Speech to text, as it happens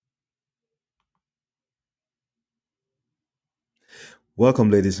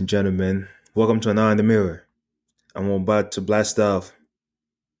Welcome, ladies and gentlemen. Welcome to an hour in the mirror. I'm about to blast off.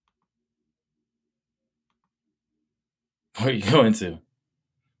 Where are you going to?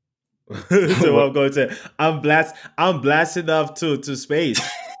 So what I'm going to. I'm blasting off to space.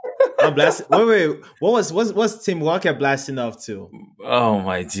 I'm blasting. Wait. What's Team Rocket blasting off to? Oh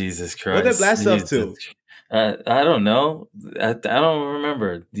my Jesus What they Christ! blast off Jesus. to? I don't know. I don't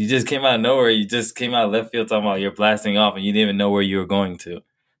remember. You just came out of nowhere. You just came out of left field talking about you're blasting off, and you didn't even know where you were going to.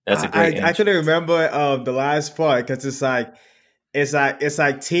 That's a great I couldn't entrance. remember the last part because it's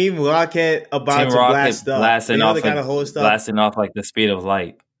like Team Rocket Team about to Rocket blast off. blasting The off kind like of whole stuff. blasting off like the speed of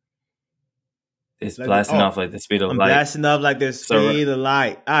light. It's blasting off like the speed of I'm light. blasting off like the speed of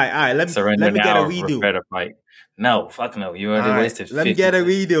light. All right. Surrender Let me get a now or redo. prepare to fight. No, fuck no. You All already right, wasted let me 50 get a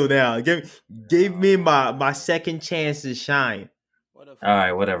seconds. redo now. Give me my second chance to shine. All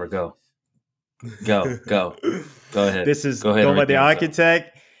right, whatever. Go. Go ahead. This is Go ahead and Goma the redeem yourself.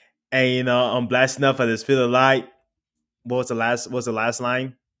 Architect, and I'm blasting up at the speed of light. What's the last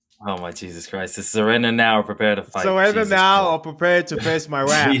line? Oh my Jesus Christ! It's surrender now or prepare to fight. Surrender Jesus now Christ. or prepare to face my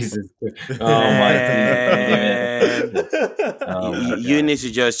wrath. Jesus. Oh my Man, Jesus. Oh my you God. need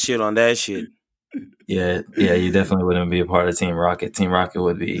to just chill on that shit. Yeah, you definitely wouldn't be a part of Team Rocket. Team Rocket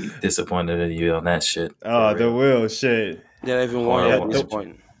would be disappointed in you on that shit. Oh, For the real. will shit. They don't even want you Horrible at this shit.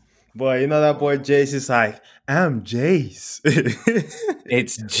 point. Boy, you know that boy Jace is like, I'm Jace.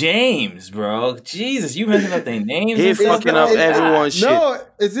 It's James, bro. Jesus, you messing up their names. He and stuff? fucking up Oh, God. everyone's shit. No,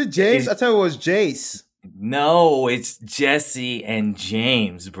 is it James? It's- I thought it was Jace. No, it's Jesse and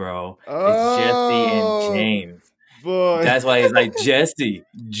James, bro. It's Jesse and James. Boy. That's why he's like Jesse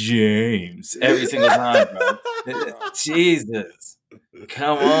James every single time, bro. Jesus,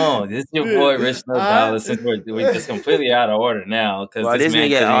 come on, this is your boy Rich No Dollar. Since we're just completely out of order now because Well, this man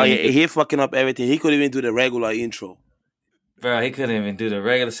nigga, couldn't even he fucking up everything. He couldn't even do the regular intro. bro, he couldn't even do the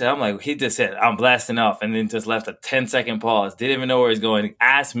regular shit. I'm like, he just said, I'm blasting off, and then just left a 10-second pause. Didn't even know where he's going.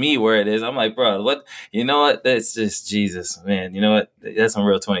 Asked me where it is. I'm like, bro, what? You know what? That's just Jesus, man. You know what? That's some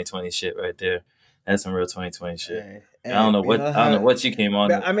real 2020 shit right there. That's some real 2020 shit. I don't know what you came on.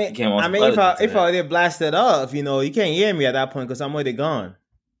 But I mean, you came on some if other I already blasted off, you can't hear me at that point because I'm already gone.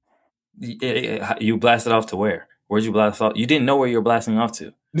 You blasted off to where? Where'd you blast off? You didn't know where you were blasting off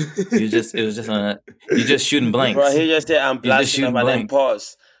to. You just shooting blanks. Bro, he just said I'm You just blasting shooting up and then blanks.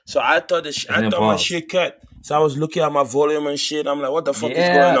 pause. So I thought And then my pause. shit cut. So I was looking at my volume and shit. I'm like, what the fuck is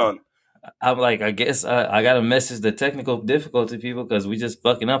Yeah. going on? I'm like, I guess I got to message the technical difficulty people because we just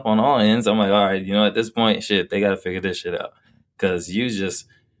fucking up on all ends. I'm like, all right, at this point, shit, they got to figure this shit out because you just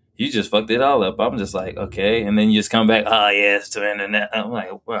fucked it all up. I'm just like, okay, and then you just come back, oh yeah, it's to internet. I'm like,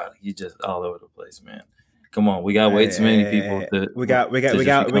 wow, you just all over the place, man. Come on, we got way too many people. We got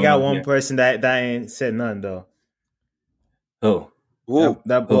one person that ain't said nothing though. Oh, Whoa.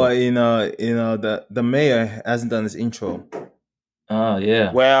 That boy, the mayor hasn't done his intro. Oh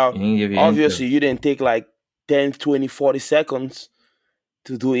yeah. Well, He didn't give you obviously you didn't take like 10, 20, 40 seconds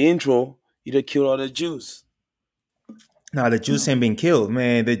to do intro. You done killed all the juice. Nah, the juice ain't been killed,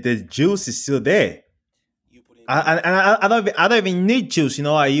 man. The juice is still there. I don't even need juice.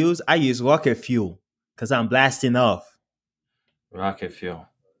 I use rocket fuel because I'm blasting off. rocket fuel.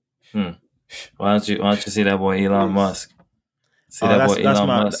 Why don't you see that boy Elon Musk? See that boy Elon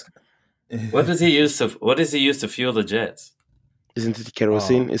Musk. What does he use to fuel the jets? Isn't it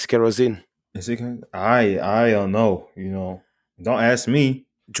kerosene? It's kerosene. Is it? I don't know. Don't ask me.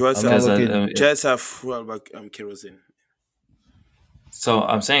 Jets have fuel like kerosene. So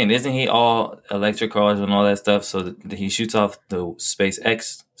I'm saying, isn't he all electric cars and all that stuff? So he shoots off the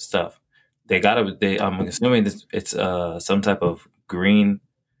SpaceX stuff. I'm assuming it's some type of green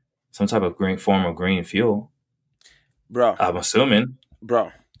form of green fuel. Bro, I'm assuming.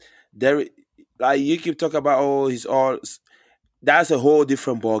 Bro, there, like you keep talking about he's all. That's a whole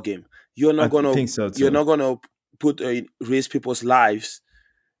different ball game. You're not gonna think so too. You're not gonna put risk people's lives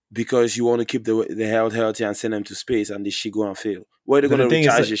because you want to keep the health healthy and send them to space and this shit go and fail. Where are they gonna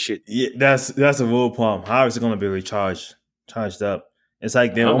recharge your shit? Yeah, that's a real problem. How is it gonna be charged up? It's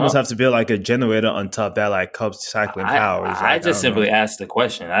like they almost have to build like a generator on top that like cups cycling power. I just simply asked the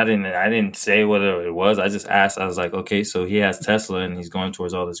question. I didn't say what it was. I just asked. I was like, okay, so he has Tesla and he's going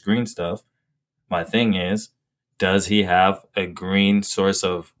towards all this green stuff. My thing is, does he have a green source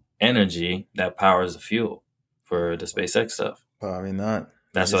of energy that powers the fuel for the SpaceX stuff? Probably not.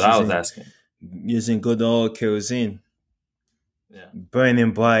 That's what I was asking. Using good old kerosene. Yeah.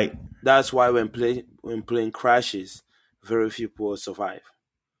 Burning bright. That's why when plane crashes, very few people survive.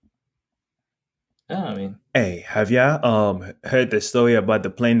 Yeah, I mean, hey, have y'all heard the story about the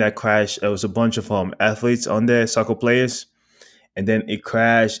plane that crashed? There was a bunch of athletes on there, soccer players, and then it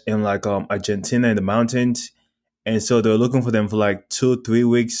crashed in like Argentina in the mountains, and so they were looking for them for like 2-3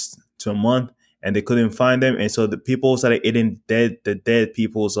 weeks to a month, and they couldn't find them, and so the people started eating the dead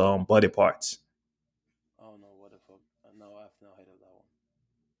people's body parts. Oh no, what the fuck? No, I've not heard of that one.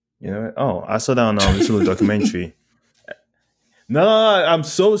 You know? Oh, I saw that on this little documentary. No, I'm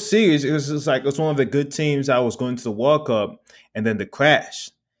so serious. It was just like it's one of the good teams I was going to the World Cup, and then the crash,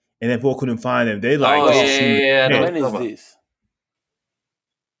 and then people couldn't find them. They like when is this?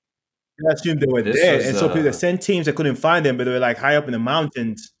 I assumed they were dead, and so people sent teams that couldn't find them, but they were like high up in the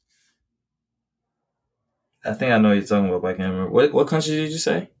mountains. I think I know what you're talking about, but I can't remember. What country did you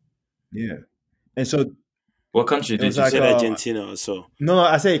say? Yeah, and so what country did you Like say? Argentina or so. No,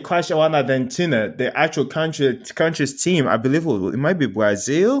 I say it crashed around Argentina. The actual country's team, I believe it might be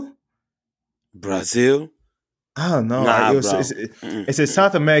Brazil. Brazil? I don't know. It's a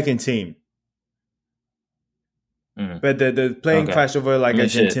South American team. But the plane crashed over like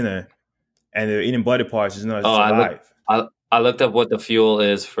Argentina, and they're eating body parts. It's not alive. I looked up what the fuel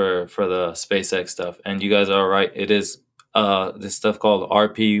is for the SpaceX stuff, and you guys are right. It is this stuff called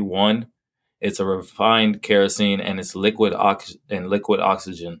RP1. It's a refined kerosene, and it's liquid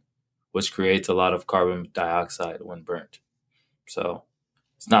oxygen, which creates a lot of carbon dioxide when burnt. So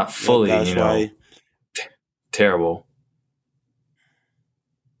it's not fully, terrible.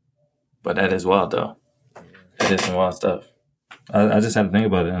 But that is wild, though. It is some wild stuff. I just had to think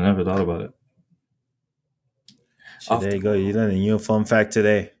about it. I never thought about it. So there you go. You learned a new fun fact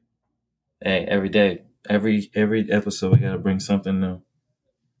today. Hey, every day, every episode, we gotta bring something new.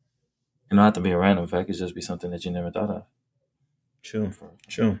 It don't have to be a random fact. It just be something that you never thought of. True.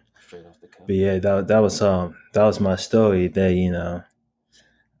 Straight off the cuff. But yeah, that was my story. That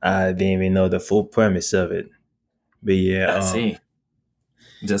I didn't even know the full premise of it. But yeah, I see.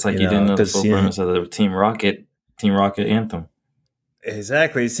 Just like you didn't know the full premise of the Team Rocket anthem.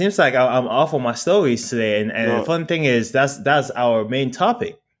 Exactly. It seems like I'm off on my stories today, and the fun thing is that's our main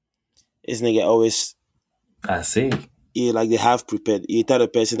topic. This nigga always. I see. Yeah, like they have prepared. You tell the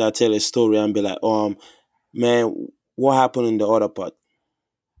person that tell a story and be like, man, what happened in the other part?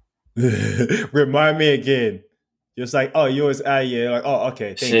 Remind me again. Just like, oh, yours, like, oh,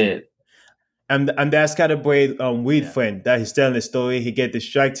 okay, thank you. And that's kind of way weed friend that he's telling the story. He get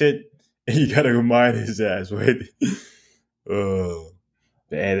distracted, and you gotta remind his ass. Wait.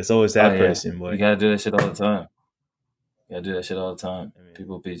 Man, it's always that person, boy. You gotta do that shit all the time.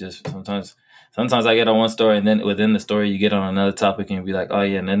 People be just sometimes I get on one story, and then within the story you get on another topic, and you be like, oh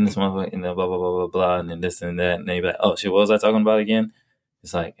yeah, and then this motherfucker, and then blah blah blah blah blah, and then this and that, and then you be like, oh shit, what was I talking about again?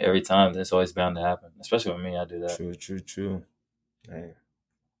 It's like every time, it's always bound to happen. Especially with me, I do that. True. Hey.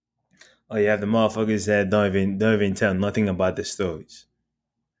 Oh yeah, the motherfuckers that don't even tell nothing about the stories.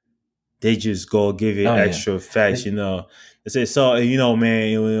 They just go give you extra facts, They say, so man,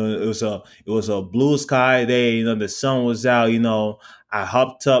 it was a blue sky day. The sun was out. I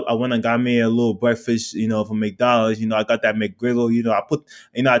hopped up. I went and got me a little breakfast, from McDonald's. I got that McGriddle.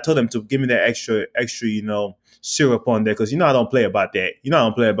 I told them to give me that extra, syrup on there because I don't play about that. I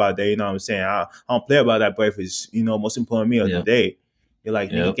don't play about that. You know what I'm saying? I don't play about that breakfast. Most important meal of the day. You're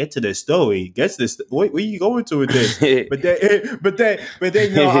like, nigga, get to the story. Get to this. Where you going to with this? but then,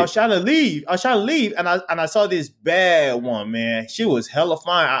 I was trying to leave, and I saw this bad one, man. She was hella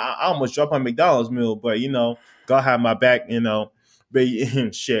fine. I almost dropped my McDonald's meal, but God had my back, But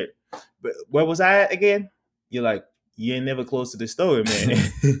shit. But where was I at again? You're like, you ain't never close to the story,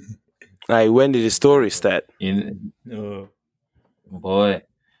 man. Like, when did the story start? Boy,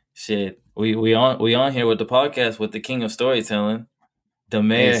 shit. We on here with the podcast with the king of storytelling. The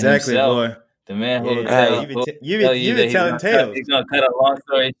man himself, boy. The man who you been telling tales. He's gonna cut a long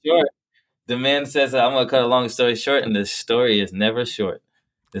story short. The man says, "I'm gonna cut a long story short," and the story is never short.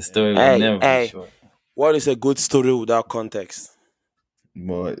 The story will never be short. What is a good story without context?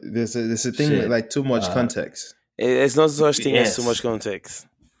 Well, there's a thing with like too much context. It's not such thing as too much context.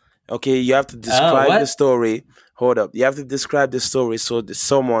 Okay, you have to describe the story. Hold up, you have to describe the story so that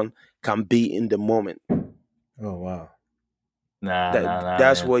someone can be in the moment. Oh wow. Nah,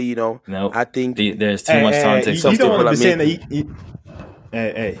 that's man. what Nope. I think there's too much context. You don't want to be saying that.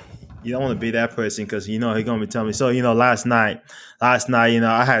 Hey, you don't want to be that person because he's gonna be telling me. So last night, I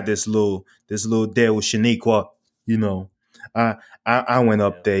had this little date with Shaniqua. I went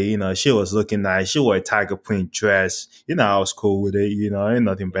up there. She was looking nice. She wore a tiger print dress. I was cool with it. Ain't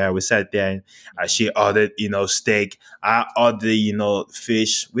nothing bad. We sat there and she ordered steak. I ordered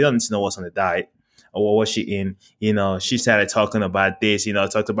fish. We don't know what's on the diet. Or what was she in? She started talking about this,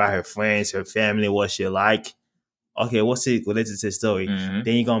 talked about her friends, her family, what she like. okay, what's it related to the story? Mhm.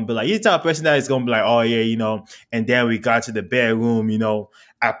 Then you're gonna be like, you're the type of person that is gonna be like, oh yeah, you know. And then we got to the bedroom, you know.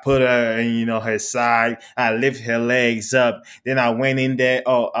 I put her in, you know, her side. I lifted her legs up. Then I went in there.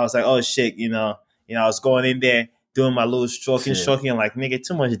 Oh, I was like, oh shit, you know, I was going in there doing my little stroking, like nigga,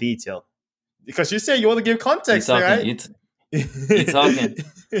 too much detail. Because you said you want to give context, right? You talking.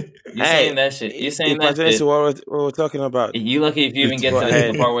 You saying that shit. You saying that shit. What we're talking about. You lucky if you even get to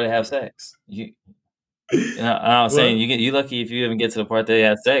the part where they have sex. I was saying you lucky if you even get to the part that they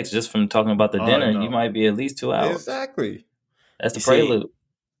have sex. Just from talking about the dinner, you might be at least 2 hours. Exactly. That's the prelude.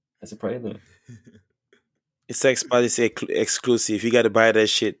 That's a prelude. It's sex party exclusive. You got to buy that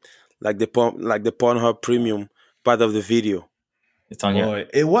shit like the Pornhub premium part of the video. It's on your.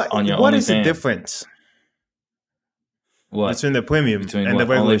 What is the difference? What between the premium and the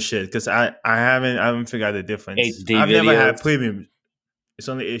regular shit? Because I haven't figured out the difference. HD I've videos. Never had premium. It's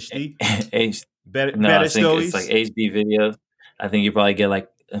only HD. Better stories. It's like HD videos. I think you probably get like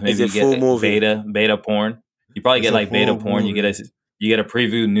maybe you get beta porn. You probably get like beta porn. You get a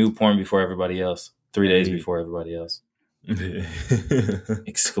preview new porn before everybody else. 3 days before everybody else.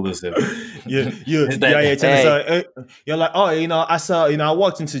 Exclusive. You're like, oh, you know, I saw, you know, I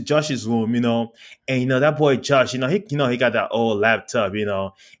walked into Josh's room, you know, and you know that boy Josh, he got that old laptop, you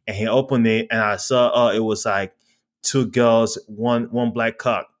know, and he opened it, and I saw, it was like 2 girls, one black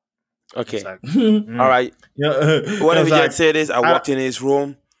cock. Okay, like, all right. Whatever you just said is, I walked in his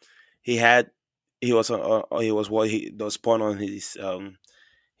room. He was porn on his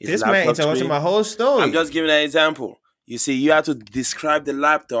this man is watching my whole story. I'm just giving an example. You see, you have to describe the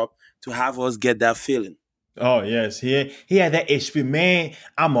laptop to have us get that feeling. Oh, yes. He had that HP. Man,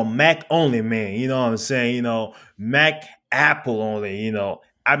 I'm a Mac only man. You know what I'm saying? You know, Mac, Apple only, you know.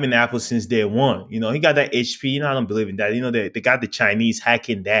 I've been Apple since day one. You know, he got that HP. You know, I don't believe in that. You know, they got the Chinese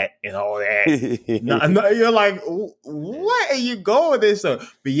hacking that and all that. no, you're like, what are you going with this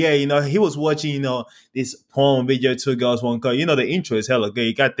stuff? But yeah, you know, he was watching, you know, this porn video, 2 girls, 1 girl. You know, the intro is hella good.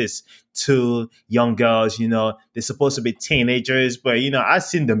 You got this 2 young girls, you know, they're supposed to be teenagers, but, you know, I've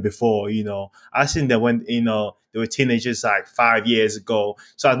seen them before, you know. I've seen them when, you know, they were teenagers like 5 years ago.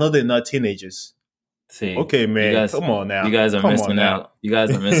 So I know they're not teenagers. See, okay, man, come on now. You guys are missing out. You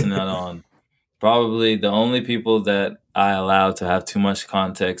guys are missing out on probably the only people that I allow to have too much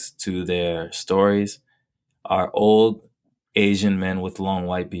context to their stories are old Asian men with long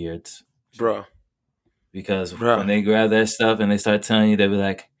white beards. Bro. Because when they grab that stuff and they start telling you, they'll be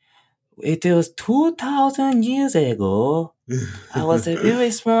like, it was 2,000 years ago. I was a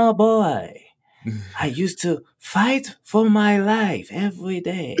very small boy. I used to fight for my life every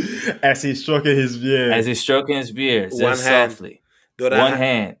day. As he's stroking his beard. Just softly. One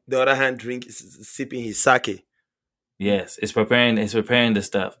hand. The other hand sipping his sake. Yes, it's preparing the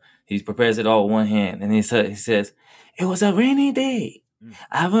stuff. He prepares it all with one hand. And he says, it was a rainy day.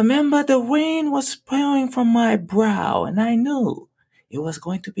 I remember the rain was pouring from my brow, and I knew it was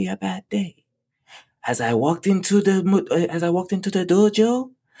going to be a bad day. As I walked into the dojo,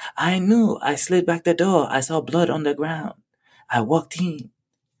 I knew. I slid back the door. I saw blood on the ground. I walked in.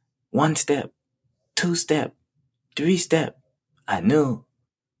 1 step, 2 step, 3 step. I knew.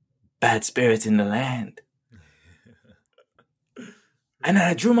 Bad spirits in the land. And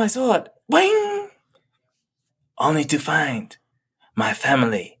I drew my sword. Boing! Only to find my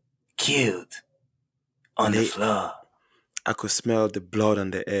family killed on the floor. I could smell the blood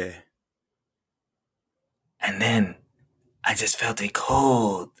on the air. And then I just felt a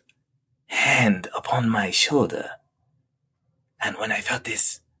cold hand upon my shoulder. And when I felt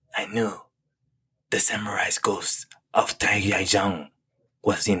this, I knew the samurai's ghost of Taiyai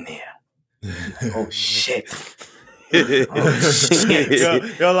was in there. Oh shit. Oh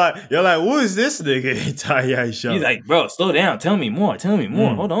shit. You're like, who is this nigga Taiyai? He's like, bro, slow down. Tell me more.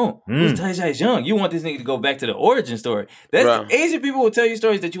 Hold on. Who's Taiyai? You want this nigga to go back to the origin story. That's Asian people will tell you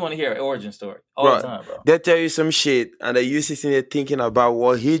stories that you want to hear an origin story all the time, bro. They tell you some shit and they used to sit there thinking about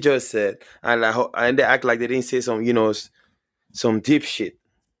what he just said and they act like they didn't say some, you know, some deep shit.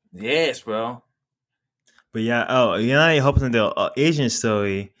 Yes, bro. But yeah, you're hoping the Asian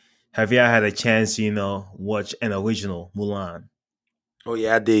story. Have you ever had a chance, you know, watch an original Mulan? Oh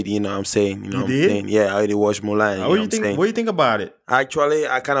yeah, I did. You know what I'm saying? You did? Yeah, I already watched Mulan. What do you think about it? Actually,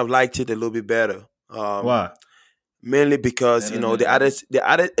 I kind of liked it a little bit better. Why? Mainly because, you know, they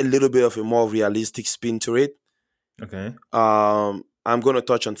added a little bit of a more realistic spin to it. Okay. I'm going to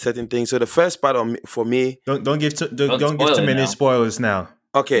touch on certain things. So the first part for me, don't give too many spoilers now.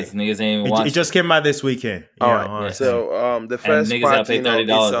 Okay. Niggas ain't watching. It just came out this weekend. All right. Yeah. So the first niggas part, have to pay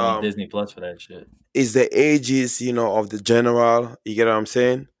 $30 on Disney Plus for that shit. Is the ages, you know, of the general. You get what I'm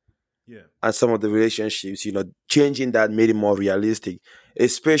saying? and some of the relationships, changing that made it more realistic,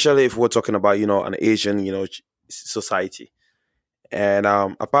 especially if we're talking about, an Asian, society. And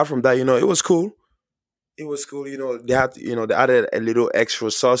apart from that, it was cool. It was cool. They added a little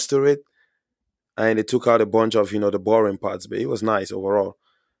extra sauce to it, and they took out a bunch of, the boring parts, but it was nice overall.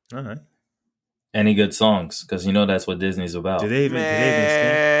 All right. Any good songs? Because that's what Disney's about. Did they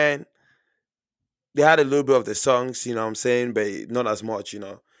even they had a little bit of the songs, you know what I'm saying, but not as much,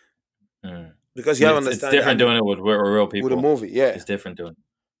 Because you have to understand. It's different doing it with real people. With a movie, yeah. It's different doing it.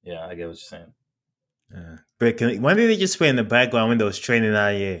 Yeah, I get what you're saying. But why did they just play in the background when they was training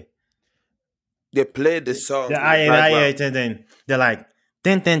out here? They played the song. Then they're like,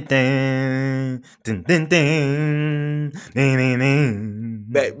 dun, dun, dun, dun, dun, dun, dun, dun.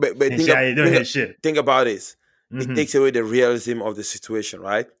 But think about this. It takes away the realism of the situation,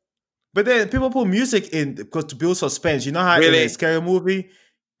 right? But then people put music in because to build suspense. You know how in a scary movie?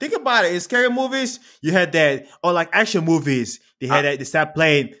 Think about it. In scary movies, you had that, or like action movies, they had that. They start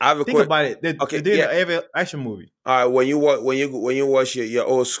playing. Think about it. They did every action movie. All right, when you watch your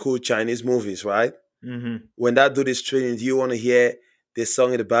old school Chinese movies, right? Mm-hmm. When that dude is training, do you want to hear the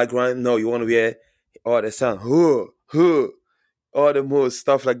song in the background? No, you want to hear the sound, all the moves,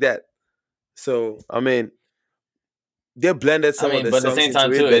 stuff like that. So I mean, they blended some of the songs. But at the same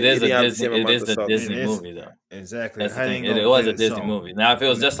time, too, it is a Disney movie, though. Exactly. That's the thing. It was a Disney movie. Now, if it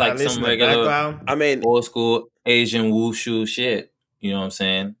was just like some regular, old school Asian wushu shit, you know what I'm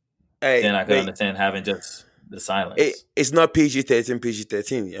saying? Then I could understand having just the silence. It's not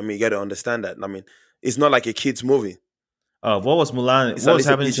PG-13. I mean, you got to understand that. I mean, it's not like a kids movie. What was Mulan? What was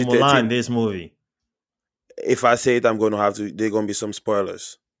happening to Mulan in this movie? If I say it, I'm going to have to. There are going to be some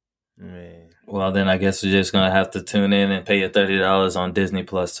spoilers. Man. Well, then I guess we're just gonna have to tune in and pay your $30 on Disney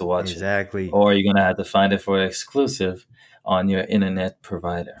Plus to watch it. Exactly. Or you're gonna have to find it for exclusive on your internet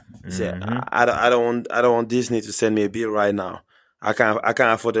provider. Mm-hmm. I don't want Disney to send me a bill right now. I can't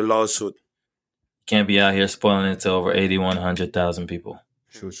afford the lawsuit. Can't be out here spoiling it to over 100,000 people.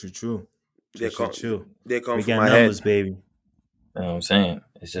 True. They come we from got my numbers, head. baby. You know what I'm saying?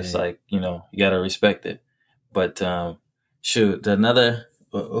 It's just like, you gotta respect it. But shoot, another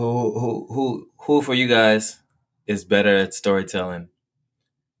who for you guys is better at storytelling?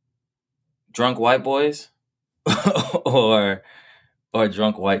 Drunk white boys or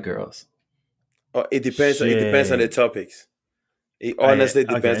drunk white girls? It depends. It depends on the topics. It honestly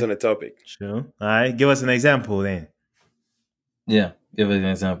depends on the topic. Sure. All right. Give us an example then. Yeah, give us an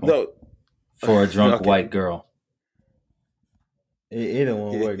example. No. For a drunk white girl. Either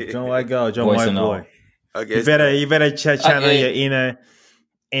one work. Drunk white girl, drunk white boy. Okay. You better channel your inner,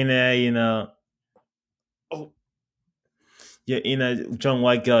 your inner drunk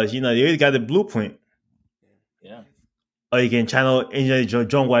white girls. You already got the blueprint. Yeah. Or you can channel your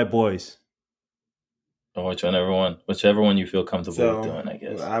drunk white boys. Or whichever one you feel comfortable with doing, I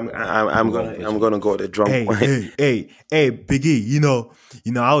guess. I'm gonna go the drunk. Hey, Biggie.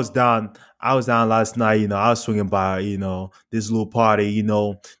 I was down last night. I was swinging by, this little party.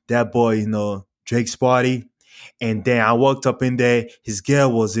 That boy, Drake's party. And then I walked up in there. His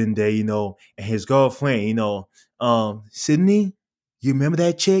girl was in there, and his girlfriend, Sydney. You remember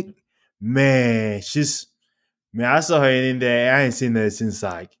that chick? Man, I saw her in there. I ain't seen her since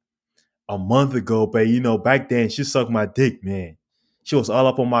like a month ago. But back then she sucked my dick, man. She was all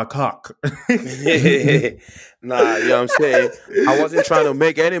up on my cock. Nah, you know what I'm saying? I wasn't trying to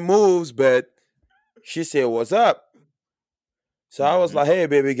make any moves, but she said, "What's up?" So I was like, "Hey,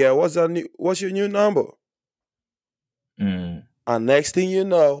 baby girl, what's your new number?" And next thing you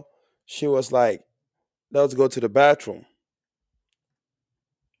know, she was like, "Let's go to the bathroom."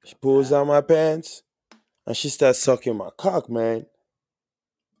 She pulls down my pants and she starts sucking my cock, man.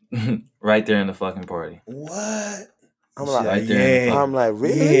 Right there in the fucking party. What? I'm like, right there. I'm like,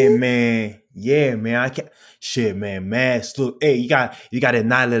 really? Yeah, man. I can't. Shit, man. Mass. Look, hey, you got a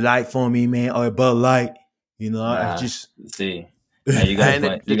Nightly Light for me, man, or a Bud Light. I just see. Now you got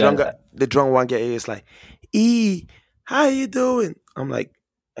the drunk one guy is like, how you doing? I'm like,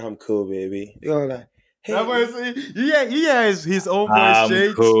 I'm cool, baby. Like, hey, yeah, his own voice change.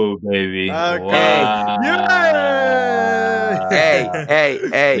 I'm cool, baby. Wow.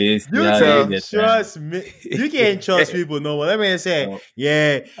 Hey. You can trust me. You can't trust people no more. Let me say,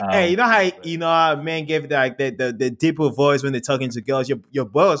 hey, you know how men give the deeper voice when they're talking to girls. Your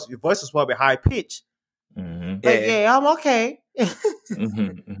voice is probably high pitched. Mm-hmm. Yeah, I'm okay.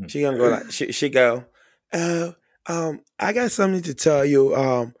 She gonna go like she go, I got something to tell you.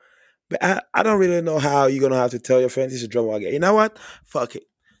 But I don't really know how you're gonna have to tell your friends this is drama again. You know what? Fuck it.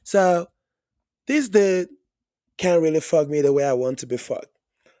 So this dude can't really fuck me the way I want to be fucked.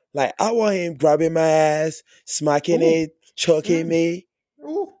 Like I want him grabbing my ass, smacking Ooh. it, choking Mm. me.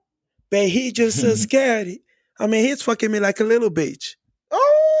 Ooh. But he just so scared. I mean, he's fucking me like a little bitch.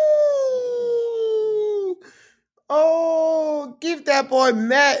 Oh, oh, give that boy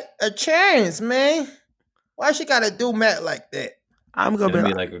Matt a chance, man. Why she gotta do Matt like that? I'm It's gonna gonna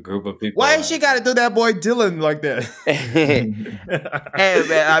be be like, like a group of people. Why around she you. gotta do that boy Dylan like that? hey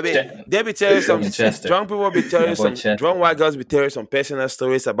man, I mean, they be telling some Chester. drunk people be telling That boy some Chester. drunk white girls be telling some personal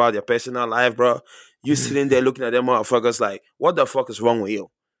stories about their personal life, bro. You sitting there looking at them motherfuckers like, what the fuck is wrong with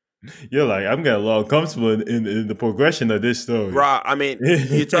you? You're like, I'm getting a little comfortable in the progression of this story. Bro, I mean,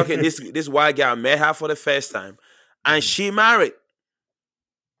 you're talking this white guy met her for the first time, and she married.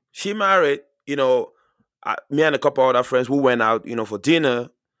 She married. You know, me and a couple other friends, we went out, you know, for dinner.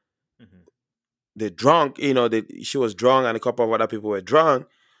 Mhm. They drunk, you know, she was drunk, and a couple of other people were drunk,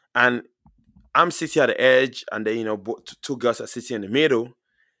 and I'm sitting at the edge, and then you know, two girls are sitting in the middle,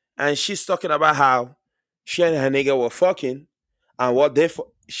 and she's talking about how she and her nigga were fucking, and what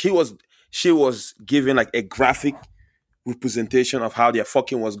she was giving like a graphic representation of how their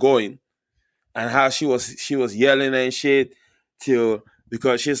fucking was going, and how she was yelling and shit till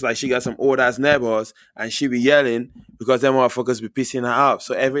because she's like she got some old ass neighbors and she be yelling because them motherfuckers be pissing her off.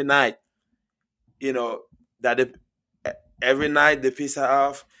 So every night, you know, that every night they piss her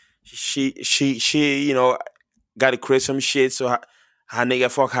off. She you know got to create some shit so her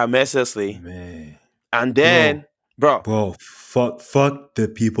nigga fuck her mercilessly, Man, and then bro, fuck the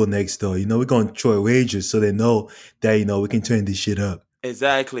people next door. You know, we're gonna throw wages so they know that you know we can turn this shit up.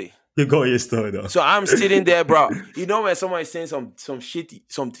 exactly. You go your story though. So I'm sitting there, bro. You know when someone is saying some shit,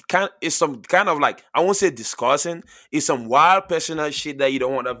 it's some kind of like I won't say discussing. It's some wild personal shit that you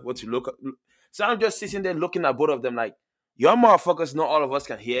don't want people to look at. So I'm just sitting there looking at both of them like, your motherfuckers know all of us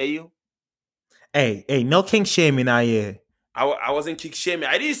can hear you. Hey, no king shaming out here. I wasn't kick shaming.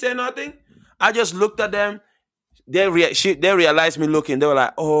 I didn't say nothing. I just looked at them. They realized me looking. They were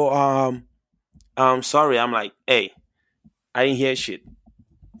like, oh, sorry. I'm like, hey, I didn't hear shit.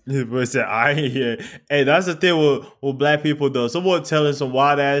 But said, I ain't here. Hey, that's the thing with black people though. Someone telling some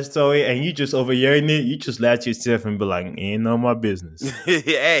wild ass story and you just overhearing it, you just latch yourself and be like, ain't none of my business.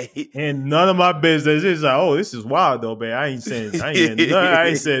 Hey. Ain't none of my business. It's like, oh, this is wild though, man. I ain't saying nothing. I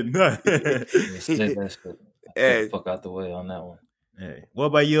ain't saying nothing. Say that shit. Hey. Fuck out the way on that one. Hey, what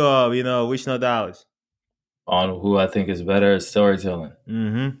about you? You know, which no dollars On who I think is better at storytelling.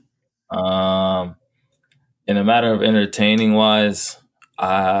 Mm-hmm. In a matter of entertaining wise,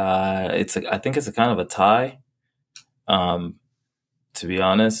 I think it's a kind of a tie. To be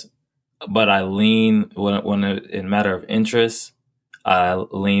honest, but I lean when in matter of interest, I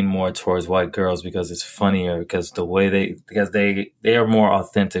lean more towards white girls because it's funnier because they are more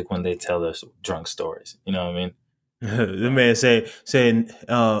authentic when they tell their drunk stories. You know what I mean? The man saying,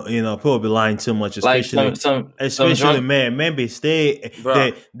 you know, people be lying too much, especially, like some especially drunk, man. Maybe let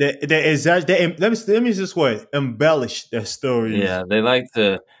me use this word, embellish their stories. Yeah, they like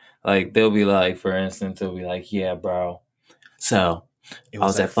to, like they'll be like, for instance, they'll be like, yeah, bro. So I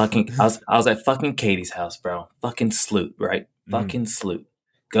was at fucking Katie's house, bro. Fucking Sloot, right? Fucking Sloot.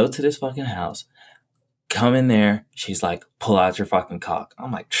 Go to this fucking house. Come in there. She's like, pull out your fucking cock.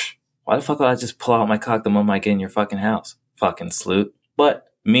 I'm like, why the fuck would I just pull out my cock the moment I get in your fucking house? Fucking Sloot. But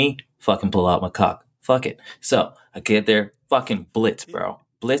me, fucking pull out my cock. Fuck it. So I get there, fucking blitz, bro.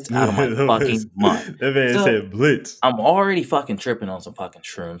 Blitz out of my fucking mind. That man said blitz. I'm already fucking tripping on some fucking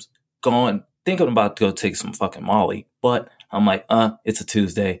shrooms. Thinking about to go take some fucking Molly. But I'm like, it's a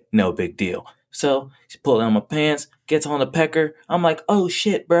Tuesday. No big deal. So she pulled down my pants, gets on the pecker. I'm like, oh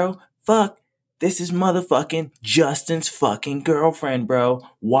shit, bro. Fuck. This is motherfucking Justin's fucking girlfriend, bro.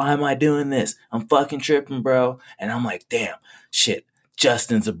 Why am I doing this? I'm fucking tripping, bro. And I'm like, damn, shit.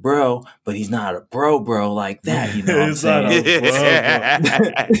 Justin's a bro, but he's not a bro like that. You know what I'm saying?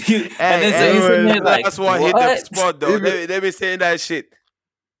 That's why hit the spot though. They be saying that shit.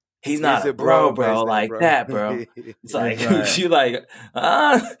 He's not a bro like that, bro. It's like you like,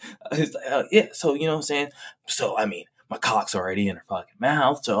 it's like, yeah. So you know what I'm saying? So I mean, my cock's already in her fucking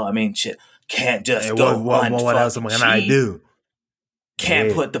mouth. So I mean, shit, can't just go. What else am I do?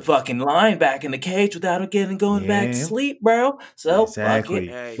 Can't put the fucking line back in the cage without it going back to sleep, bro. So fuck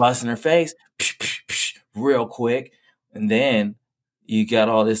it, busting her face, real quick, and then you got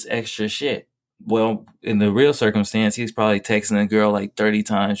all this extra shit. Well, in the real circumstance, he's probably texting a girl like 30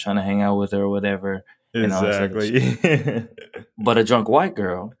 times trying to hang out with her or whatever. Exactly. But a drunk white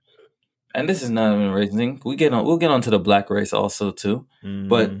girl, and this is not even racing. We'll get on to the black race also too. Mm-hmm.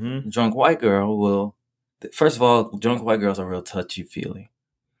 But drunk white girl will, first of all, drunk white girls are real touchy-feely.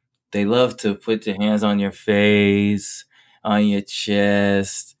 They love to put their hands on your face, on your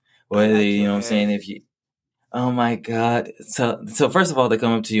chest, I Whether like you your know what I'm hair. saying, if you oh my god. So first of all, they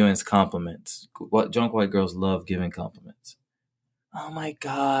come up to you and it's compliments. What drunk white girls love giving compliments. Oh my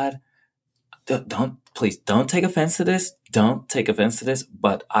god. Don't please don't take offense to this. Don't take offense to this,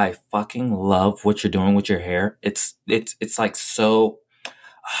 but I fucking love what you're doing with your hair. It's like so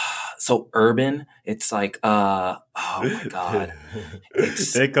so urban. It's like oh my god.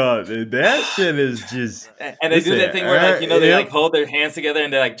 It's They call that shit is just and they do listen. that thing where like they like Yep, hold their hands together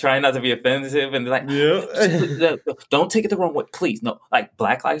and they're like trying not to be offensive and they're like yep. don't take it the wrong way, please. No, like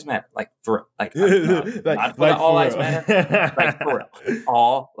Black Lives Matter, like for real. Like not for the like All for Lives Matter, like for real. real.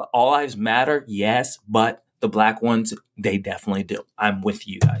 All lives matter, yes, but the black ones they definitely do. I'm with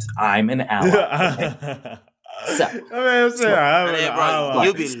you guys. I'm an ally. Okay, so I mean, I'm saying, so And then, bro, so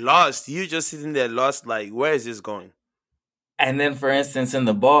you be lost. You just sitting there lost. Like, where is this going? and then for instance in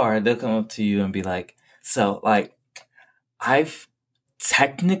the bar they'll come up to you and be like, so like I've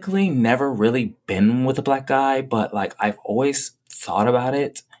technically never really been with a black guy, but like I've always thought about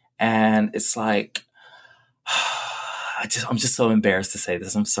it, and it's like I'm just so embarrassed to say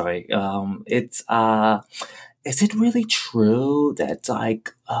this. I'm sorry. It's is it really true that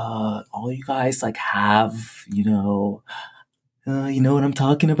like all you guys like have you know what I'm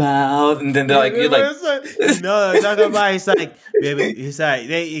talking about? And then they're like, you're like, no, talk about. It's like, baby. It's like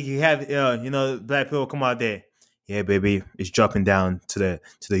you have, black people come out there. Yeah, baby, it's dropping down to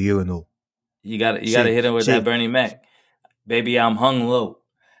the urinal. you got to Shit, hit him with that shit. Bernie Mac, baby. I'm hung low.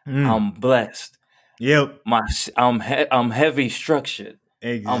 I'm blessed. Yep, I'm heavy structured. I'm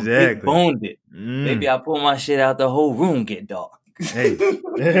big exactly. boned it. Baby, I pull my shit out, the whole room get dark. Hey.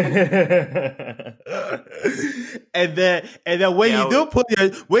 and then when Yeah, you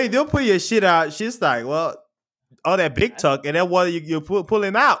do put your shit out, she's like, well, all that big talk, and then what you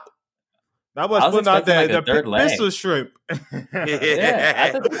pulling out? That was I was putting out expecting like a third leg. pistol shrimp.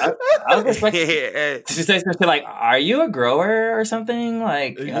 Yeah, I was expecting she say something like, "Are you a grower or something?"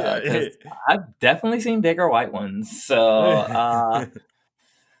 Like, 'cause I've definitely seen bigger white ones. So, I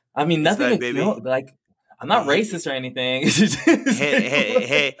mean, It's nothing. like, baby. Like, I'm not racist or anything.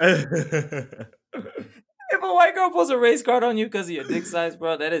 Hey. If a white girl pulls a race card on you because of your dick size,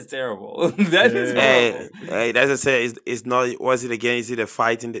 bro, that is terrible. That is horrible. Hey, that's I say. It's not. Was it again? Is it a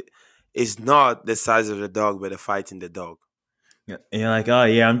fight in the? It's not the size of the dog, but the fight in the dog. And you're like, oh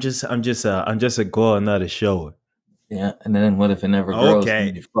yeah, I'm just a girl, not a shower. Yeah, and then what if it never grows? Okay.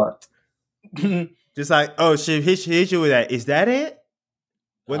 And you fucked. Just like, oh, she hit you with that. Is that it?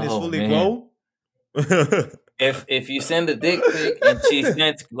 When it's Oh, fully man. grown? If you send a dick pic and she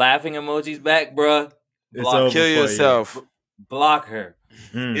sends laughing emojis back, bruh, It's block, over. Kill for you. yourself. block her.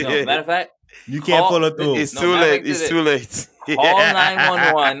 Mm. No, matter of fact, You can't Call- follow through. It's No, too matter late. of fact, It's too late. Call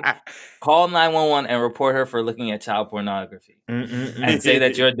 911. Call 911 and report her for looking at child pornography and say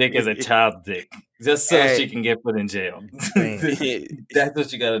that your dick is a child dick, just so Hey. she can get put in jail. Damn. That's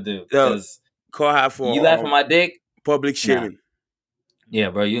what you gotta do. No. 'Cause Call her for you laugh at my dick, public shaming. yeah,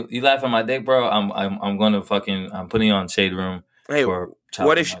 bro. You laugh at my dick, bro. I'm gonna fucking I'm putting you on shade room Hey, for child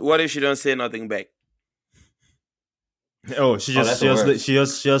what if pornography. what if she don't say nothing back? Oh, she that's the worst. she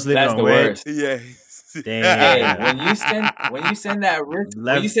just living That's on the red. worst. Yeah. Hey, Damn. when you send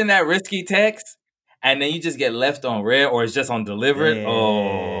that risky text, and then you just get left on red or it's just on delivered.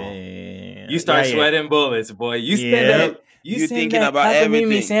 Oh, you start Yeah, yeah. sweating bullets, boy. You send Yeah. that. You You send thinking that about pepperoni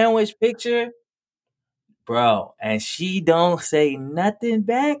everything. sandwich picture, bro, and she don't say nothing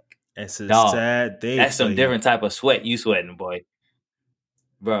back. It's a Dog, sad day. That's for some you. different type of sweat you sweating, boy.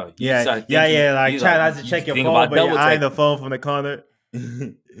 Bro, you Yeah, start yeah, thinking, yeah. Like you try like- not to you check your think phone, about but you're double eyeing check. the phone from the corner.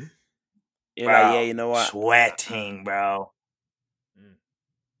 You're Bro, like, yeah, you know what? sweating, bro.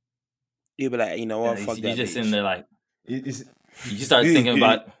 You'll be like, you know what? Yeah, Fuck you that just bitch. sitting there like. It's- You start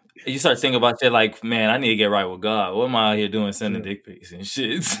thinking about shit like, man, I need to get right with God. What am I out here doing sending dick pics and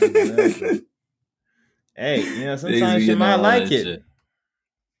shit? Exactly. Hey, sometimes you might like it. Shit.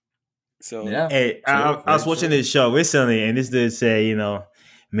 So Yeah. Hey, True, I was very watching true. this show recently, and this dude say,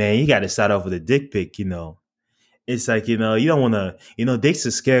 man, you got to start off with a dick pic. It's like you don't want to, dicks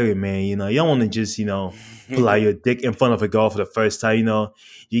are scary, man. You don't want to just pull out your dick in front of a girl for the first time.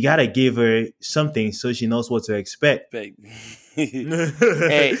 You got to give her something so she knows what to expect.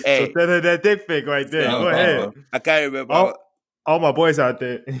 Hey, So send her that dick pic right there. No Go ahead. problem. I can't remember. All my boys out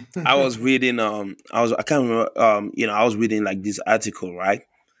there. I was reading. I can't remember. I was reading like this article, right?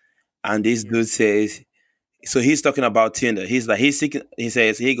 And this dude says, so he's talking about Tinder. He's like, he's sick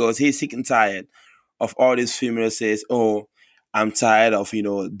and tired of all these females says, oh, I'm tired of,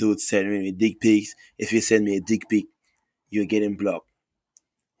 dudes sending me dick pics. If you send me a dick pic, you're getting blocked.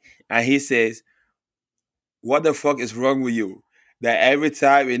 And he says, what the fuck is wrong with you? that every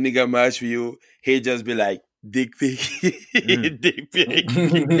time a nigga match with you, he just be like, dick pic. Dick pic.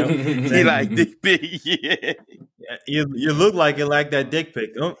 He like dick pic. Yeah. You look like you like that dick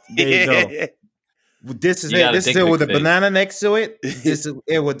pic. Oh, there you go. This is it. This is it with the banana next to it. This is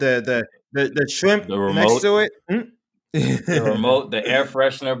it with the shrimp next to it. The remote, the air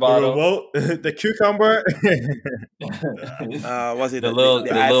freshener bottle, the remote, the cucumber. Was it the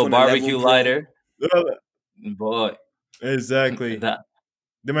little barbecue lighter? Boy, exactly.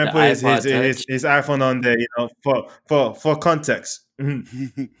 The man put his iPhone on there, for context.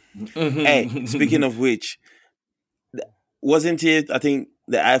 Hey, speaking of which, wasn't it? I think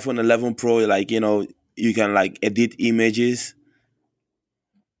the iPhone 11 Pro, like you can like edit images.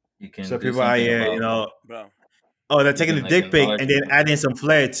 You can. So people are bro. Oh, they're taking the dick pic and then adding some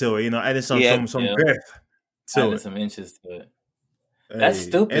flair to it, adding some girth to adding some inches to it. That's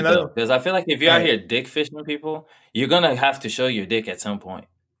stupid though, because I feel like if you're out here dick fishing people, you're gonna have to show your dick at some point.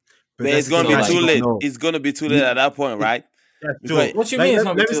 But it's gonna be too late. It's gonna be too late at that point, right? What you mean? It's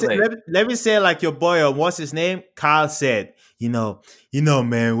gonna be too late? Let me say, like your boy, what's his name? Kyle said,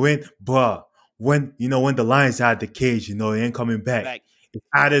 man, when the lion's out the cage, he ain't coming back. It's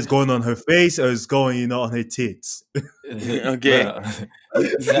either it's going on her face or it's going, on her tits. Okay.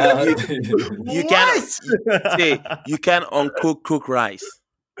 You can't cook rice.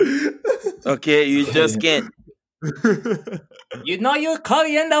 Okay, you just can't. You're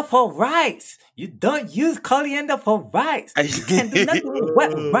coriander for rice. You don't use coriander for rice. You can't do nothing with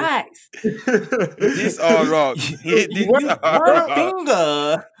wet rice. This all wrong. One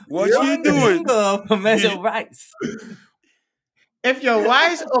finger. What you doing? Finger for measure rice. If your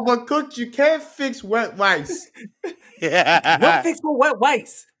rice overcooked, you can't fix wet rice. No fix for wet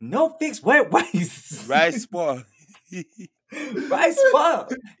rice. No fix wet rice. Rice spoil. Rice spoil.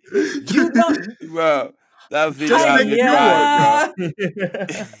 You don't. Bro, that video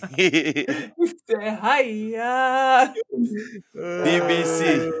You say hiya.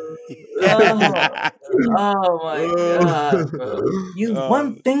 BBC. Oh my god, bro. Use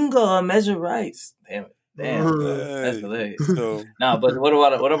one finger measure rice. Damn it. Damn, that's hilarious. But what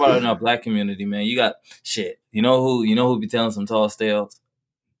about in our black community, man? You got shit. You know who be telling some tall tales?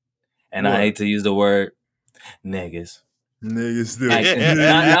 And I hate to use the word niggas. Niggas do. Like,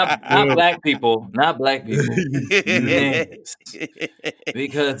 not black people. Not black people. Niggas.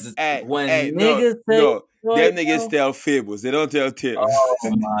 Because niggas say them niggas tell fables. They don't tell tales.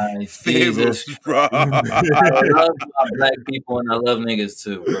 Oh my fables, bro. I love my black people and I love niggas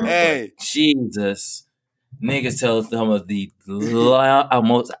too, bro. Hey. Jesus. Niggas tell some of the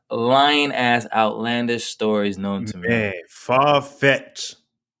most lying-ass, outlandish stories known to me. Man, far-fetched.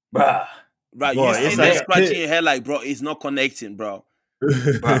 Bruh. Bro, you see that scratching your head like, bro, it's not connecting, bro.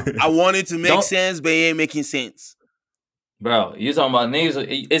 I want it to make sense, but it ain't making sense. Bro, you talking about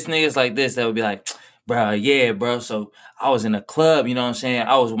niggas, it's niggas like this that would be like, bro, yeah, bro, so I was in a club, you know what I'm saying?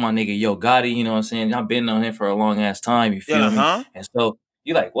 I was with my nigga Yo Gotti, you know what I'm saying? I've been on him for a long-ass time, you feel me? And so,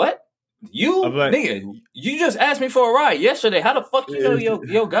 you like, what? Nigga, you just asked me for a ride yesterday. How the fuck you know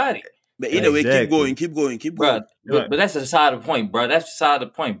Yo Gotti? But either way, keep going. Bro, but that's beside the point, bro. That's beside the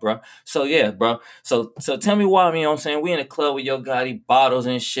point, bro. So yeah, bro. So tell me why, you know what I'm saying? We in a club with Yo Gotti, bottles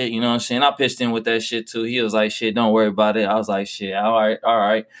and shit, you know what I'm saying? I pitched in with that shit too. He was like, shit, don't worry about it. I was like, shit, all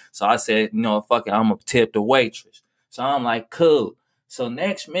right. So I said, fuck it, I'm gonna tip the waitress. So I'm like, cool. So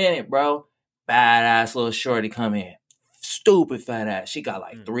next minute, bro, badass little shorty come in. Stupid fat ass. She got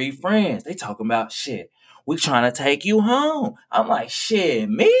like 3 friends. They talking about shit. We trying to take you home. I'm like, shit,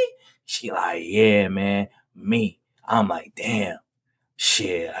 me? She like, yeah, man, me. I'm like, damn.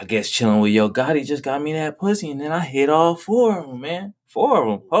 Shit, I guess chilling with Yo Gotti just got me that pussy, and then I hit all 4 of them, man. 4 of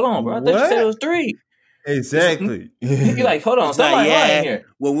them. Hold on, bro. I thought you said it was 3. Exactly. You like, hold on, somebody lying here.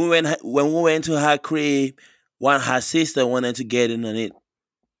 When we went to her crib, her sister wanted to get in on it.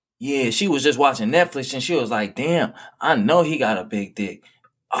 Yeah, she was just watching Netflix and she was like, damn, I know he got a big dick.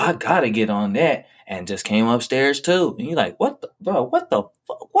 I gotta get on that. And just came upstairs too. And you're like, what the fuck?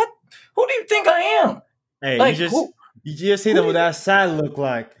 What? Who do you think I am? Hey, like, you just hit him with that side look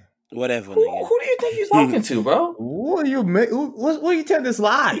like. Whatever, who do you think you're talking to, bro? What are you you telling this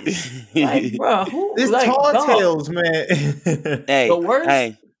lies? Like, bro, this tall tales, man. Hey, the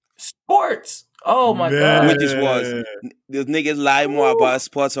worst sports. Oh my god! Which is worse? Those niggas lie more about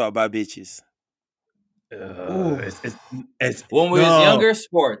sports or about bitches. It's when we was younger,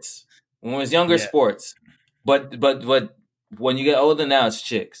 sports. When we was younger, sports. But when you get older now, it's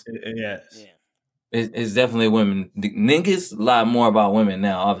chicks. Yes. It's definitely women. The niggas lie more about women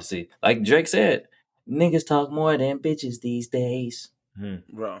now, obviously. Like Drake said, niggas talk more than bitches these days.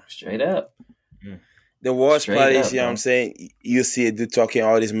 Bro. Straight up. The worst Straight part is, up, you know what I'm bro. saying? You see a dude talking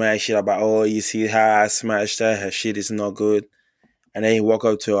all this mad shit about, oh, you see how I smashed her, her shit is not good. And then he walk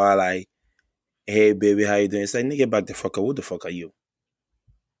up to her like, hey, baby, how you doing? It's like, nigga, back the fuck up. Who the fuck are you?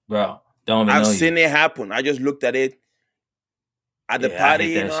 Bro, don't even I've know seen you. it happen. I just looked at it at the Yeah, I party,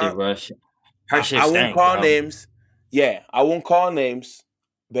 hate you that shit, know. bro. Her shit I won't stank, call bro. names. Yeah, I won't call names.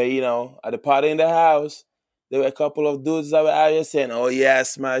 But, you know, at the party in the house, there were a couple of dudes that were out here saying, oh, yeah,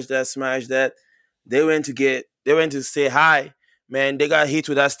 smash that, smash that. They went to say hi. Man, they got hit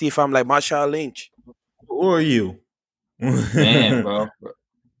with that Steve. I'm like, Marshall Lynch. Who are you? Man, bro.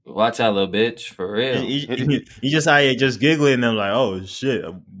 Watch out, little bitch. For real. You just out here just giggling and I'm like, oh shit,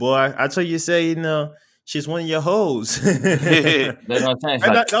 boy! I told you say she's one of your hoes. That's what I'm saying. It's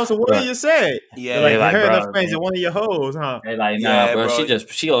like, that was the word bro. you said. You're Yeah, They like like, her and her bro, friends man. are one of your hoes, huh? They like, nah, yeah, bro. bro.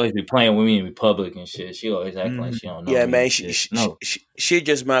 She always be playing with me in public and shit. She always acting like Mhm. she don't know Yeah, me man. and shit. No. She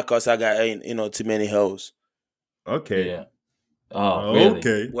just mad cause I got too many hoes. Okay. Yeah. Oh, really?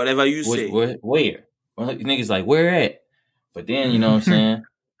 Okay. Whatever you say. Where? Well, niggas like, where at? But then, you know what I'm saying?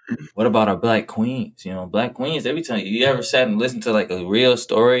 What about our black queens? You know, black queens, every time you ever sat and listened to like a real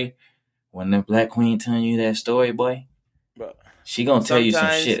story, when the black queen telling you that story, boy, Bro. she gonna tell you some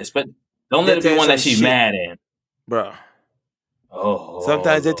Sometimes shit. Don't they let it be tell you one some that she's shit, mad in. bro. Oh,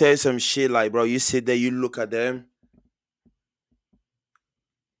 Sometimes they tell Lord. you some shit like, bro, you sit there, you look at them.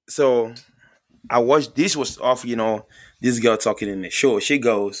 So I watched this was off, this girl talking in the show. She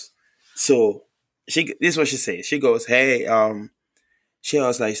goes, this is what she says. She goes, hey, she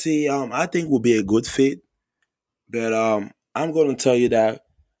was like, see, I think we'll be a good fit, but I'm gonna tell you that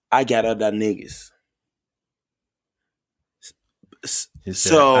I got other niggas. He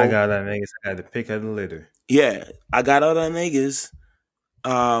said, I So got that niggas. I got the pick of the litter. yeah, I got other niggas.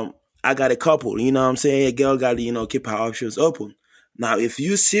 I got a couple, you know what I'm saying? A girl got to, keep her options open. Now, if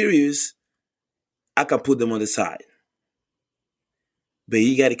you serious, I can put them on the side. But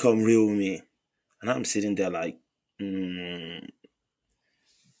you got to come real with me. And I'm sitting there like,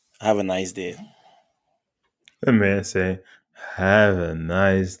 have a nice day. The man say, have a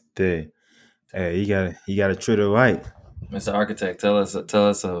nice day. Hey, you gotta treat her right. Mr. Architect, tell us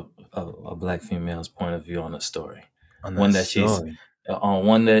a black female's point of view on a story. On One that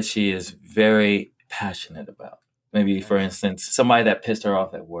that she is very passionate about. Maybe, for instance, somebody that pissed her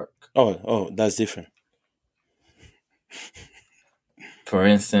off at work. Oh, that's different. For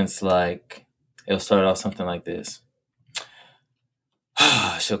instance, like it'll start off something like this.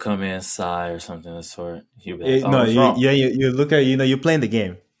 She'll come in, sigh or something of the sort. You'll be like, what's wrong? you look at you're playing the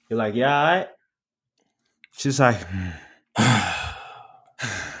game. You're like, yeah, all right. She's like,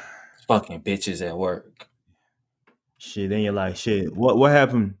 fucking bitches at work. shit. Then you're like, shit. What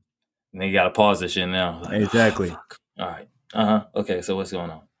happened? And you gotta pause this shit now. Like, Exactly. Fuck. All right. Okay. So what's going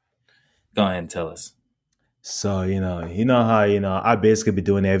on? Go ahead and tell us. So you know how I basically be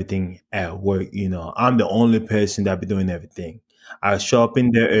doing everything at work. I'm the only person that be doing everything. I show up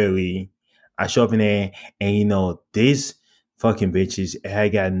in there early. I show up in there, and these fucking bitches I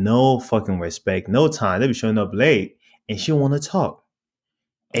got no fucking respect, no time. They be showing up late, and she want to talk.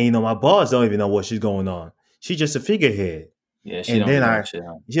 And my boss don't even know what she's going on. She's just a figurehead. Yeah, she And don't be then doing shit.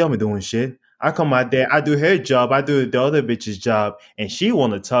 Huh? she don't be doing shit. I come out there, I do her job, I do the other bitch's job, and she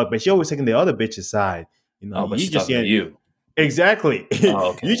want to talk, but she always taking the other bitch's side. But you she's just talking to you. Exactly.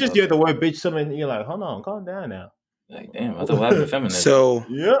 Oh, okay. You just hear the word bitch, something, and you're like, hold on, calm down now. Like, damn, I thought what happened to feminism? So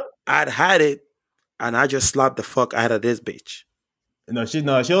Yeah. I'd had it, and I just slapped the fuck out of this bitch. She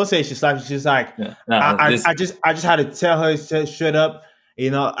don't say she slapped. She's like, Yeah. I just had to tell her to shut up.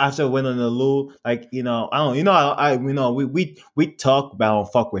 After I went on the loo, like, I don't, we talk about, I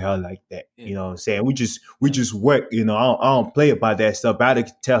don't fuck with her like that. Yeah. You know what I'm saying? We just work, I don't play about that stuff. But I had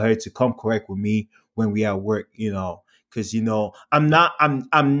to tell her to come correct with me when we at work, because, I'm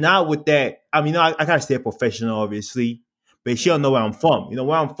not with that. I mean, I gotta stay professional, obviously, but she don't know where I'm from.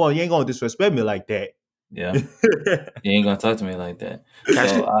 Where I'm from, you ain't gonna disrespect me like that. Yeah. You ain't gonna talk to me like that.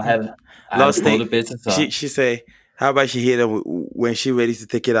 So I had to pull the bitch aside. She say, how about she hit her when she ready to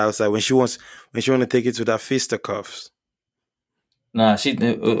take it outside? When she want to take it to that fisticuffs. Nah,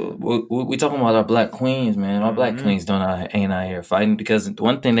 we talking about our black queens, man. Our black queens ain't out here fighting, because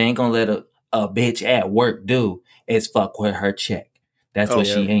one thing they ain't gonna let a bitch at work do is fuck with her check. That's what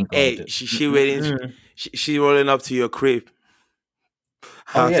she ain't gonna do. She waiting. She rolling up to your crib.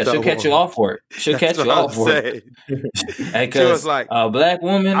 Oh yeah, she'll catch you off work. She'll catch you off work. She was like, a black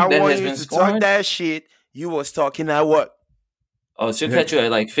woman I that want has you been to scorned. talk that shit. You was talking at what? Oh, she'll catch you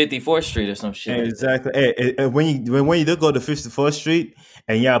at like 54th Street or some shit. Exactly. Hey, when you do go to 54th Street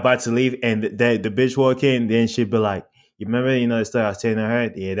and you're about to leave, and the bitch walk in, then she'll be like, You remember, the story I was telling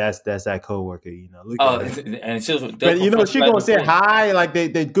her? Yeah, that's that coworker. Look Oh, at her. and she was. But she gonna say hi, like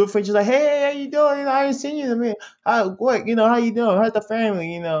they good friends. She's like, hey, how you doing? I ain't seen you in a minute. How you doing? How's the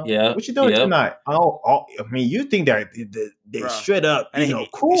family? Yeah. What you doing tonight? Oh, I mean, you think they straight up,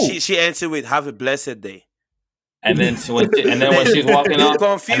 cool. She answered with "Have a blessed day." And then when she's walking off,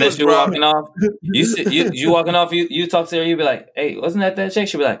 confused, you walking off, you walking off, you talk to her, you be like, hey, wasn't that chick?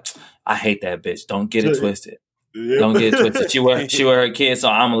 She be like, I hate that bitch. Don't get it twisted. Yep. Don't get it twisted. She with her kids, so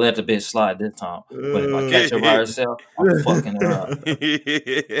I'm gonna let the bitch slide this time. But if I catch her by herself, I'm fucking her up.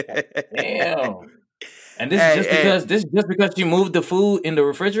 Damn. And this is just because she moved the food in the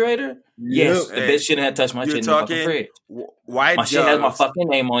refrigerator. Yes, the bitch shouldn't have touched my shit in the fucking fridge. My shit has my fucking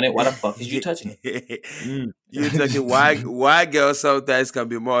name on it. Why the fuck is you touching it? You're talking why girls sometimes can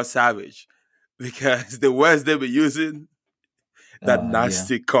be more savage because the words they be using that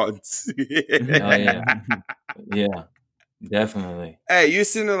nasty cunts. Yeah, definitely. Hey, you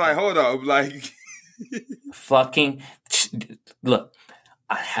sitting there like, hold up, like fucking look,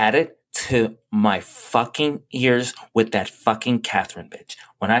 I had it to my fucking ears with that fucking Catherine bitch.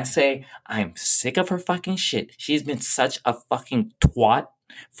 When I say I'm sick of her fucking shit, she's been such a fucking twat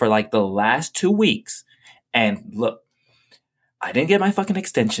for like the last 2 weeks. And look, I didn't get my fucking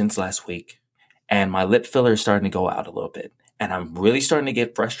extensions last week, and my lip filler is starting to go out a little bit. And I'm really starting to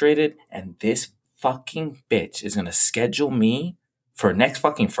get frustrated, and this fucking bitch is gonna schedule me for next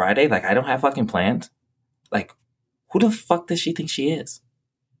fucking Friday. Like, I don't have fucking plans. Like, who the fuck does she think she is?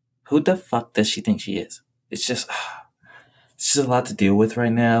 Who the fuck does she think she is? It's just a lot to deal with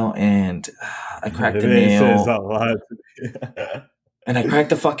right now, and I cracked the nail. And I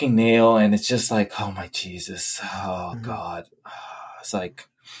cracked the fucking nail, and it's just like, oh my Jesus. Oh God. It's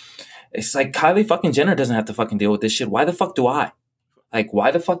like Kylie fucking Jenner doesn't have to fucking deal with this shit. Why the fuck do I? Like,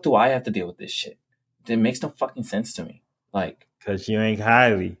 why the fuck do I have to deal with this shit? It makes no fucking sense to me. Like, because you ain't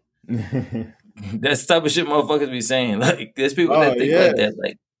Kylie. That's the type of shit motherfuckers be saying. Like, there's people that think like that.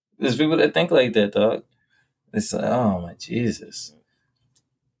 Like, there's people that think like that, dog. It's like, oh my Jesus.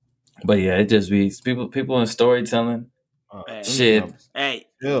 But yeah, it just be people in storytelling. Shit. Hey,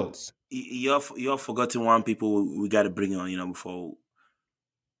 you're forgetting one people we got to bring on, before.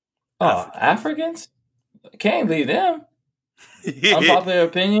 Africans? Can't leave them. Unpopular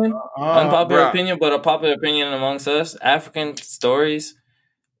opinion. Opinion, but a popular opinion amongst us. African stories,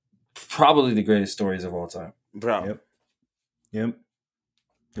 probably the greatest stories of all time. Bro. Yep.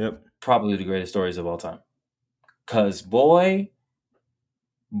 Probably the greatest stories of all time. Cause boy,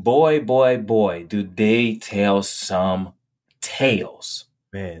 do they tell some tales.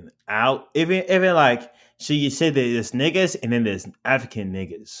 Man, even like, so you said that there's niggas and then there's African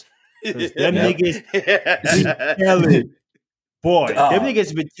niggas. Them niggas be telling, boy, them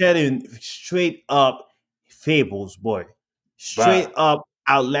niggas be telling straight up fables, boy. Straight up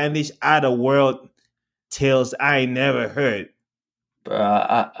outlandish, out of world tales I ain't never heard. Bro,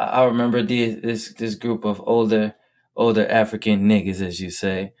 I remember this group of older African niggas, as you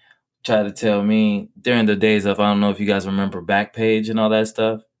say, try to tell me during the days of, I don't know if you guys remember Backpage and all that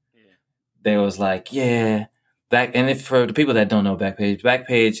stuff. Yeah. They was like, yeah, and if for the people that don't know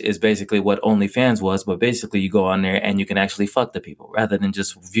Backpage is basically what OnlyFans was, but basically you go on there and you can actually fuck the people rather than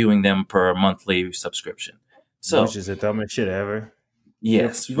just viewing them per monthly subscription. So, which is the dumbest shit ever.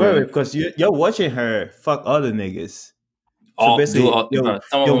 Yes, because you're watching her fuck other niggas. Some of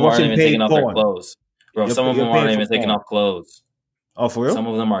them aren't even taking off their clothes. Bro, some of them aren't even taking off clothes. Oh, for real? Some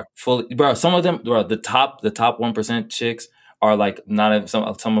of them are fully, bro. Some of them, bro, the top 1% chicks are like not even, some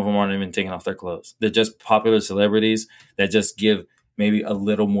of them aren't even taking off their clothes. They're just popular celebrities that just give maybe a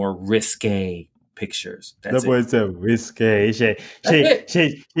little more risque pictures. That's it. A risque.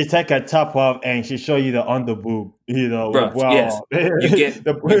 She take her top off and she show you the underboob. Bro, wow. Yes.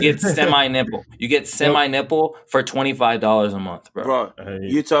 You get semi nipple. You get semi nipple for $25 a month, bro.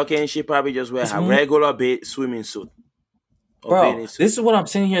 You talking? She probably just wear a regular swimming suit. Bro, this is what I'm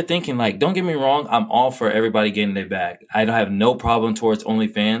sitting here thinking. Like, don't get me wrong, I'm all for everybody getting their bag. I don't have no problem towards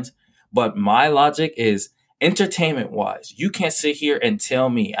OnlyFans, but my logic is entertainment-wise. You can't sit here and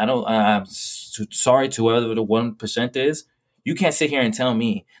tell me. I'm sorry to whoever the 1% is. You can't sit here and tell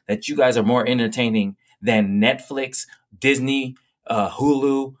me that you guys are more entertaining than Netflix, Disney,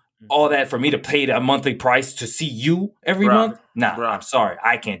 Hulu, all that for me to pay that monthly price to see you every month. Nah, I'm sorry,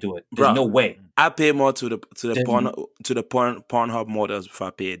 I can't do it. There's no way. I pay more to the Pornhub models before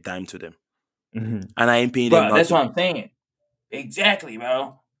I pay a dime to them, and I ain't paying them. That's what I'm saying. Exactly,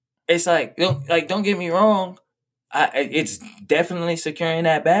 bro. It's like don't get me wrong. It's definitely securing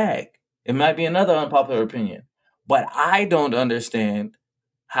that bag. It might be another unpopular opinion, but I don't understand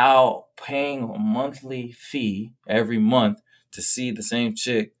how paying a monthly fee every month to see the same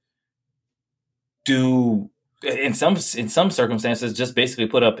chick do in some circumstances just basically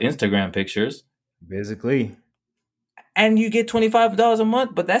put up Instagram pictures Basically. and you get $25 a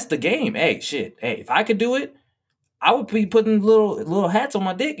month, but that's the game. Hey, shit. Hey, if I could do it, I would be putting little hats on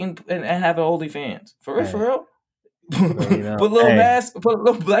my dick and have an OnlyFans. For real, Hey. for real. But, you know, put a little hey. mask, put a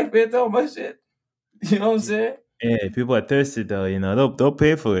little Black Panther on my shit. You know what I'm saying? Yeah, people are thirsty though, you know, they'll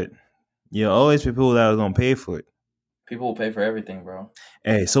pay for it. You'll always be people that are gonna pay for it. People will pay for everything, bro.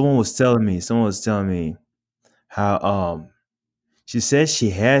 Hey, someone was telling me how she said she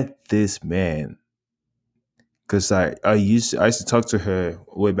had this man. Cause I used to talk to her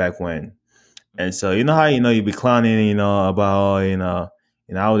way back when. And so you know how you be clowning, about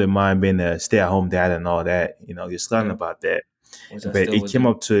I wouldn't mind being a stay-at-home dad and all that, just clowning about that. But it came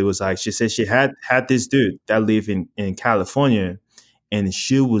up to it was like she said she had this dude that lived in California, and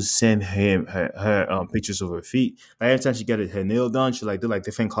she would send him her pictures of her feet. Like every time she got her nail done, she do like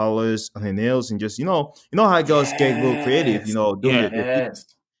different colors on her nails and just you know how girls get a little creative, doing their feet.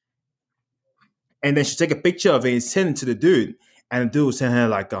 And then she take a picture of it and send it to the dude, and the dude would send her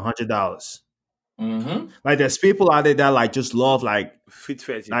like $100. Mm-hmm. Like there's people out there that like just love like Feet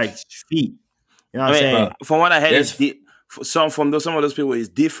fetish. like feet. You know what I'm saying? From what I heard, some of those people it's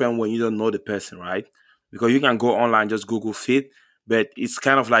different when you don't know the person, right? Because you can go online, just Google feet, but it's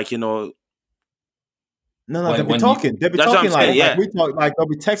kind of like No, they'll be talking. They'll be talking like we talk, like they'll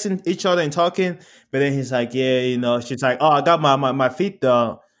be texting each other and talking. But then he's like, yeah, she's like, oh, I got my feet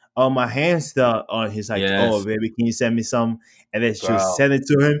done, my hands done. He's like, oh, baby, can you send me some? And then she'll send it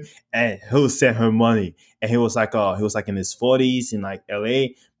to him, and he'll send her money. And he was like in his 40s in like LA.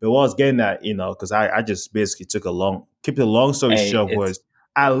 But what I was getting at, because I just basically keep it a long story short, was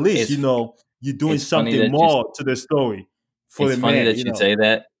at least you're doing something more to the story for the man. It's funny that you say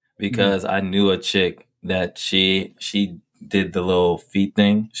that because I knew a chick that she did the little feet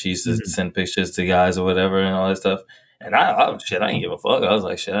thing. She used to send pictures to guys or whatever and all that stuff. And I didn't give a fuck. I was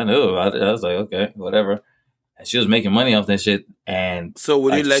like, shit, I knew about it. I was like, okay, whatever. And she was making money off that shit. And so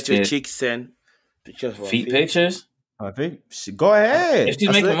would you let your chick send pictures of feet pictures? I think go ahead. If she's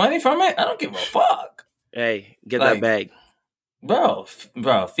making money from it, I don't give a fuck. Hey, get that bag. Bro,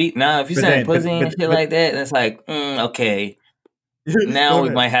 feet. Now, if you send pussy and shit like that, it's like, okay. Now we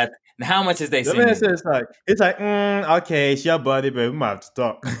might have. How much is they sending? It's like, okay, it's your buddy, but we might have to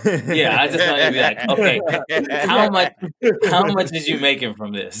talk. Yeah, I just want to be like, okay, how much is you making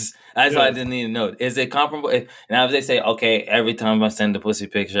from this? That's why I didn't need to know. Is it comparable? Now if they say, okay, every time I send a pussy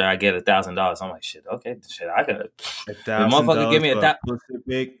picture, I get $1,000. I'm like, shit, okay, I could. The motherfucker give me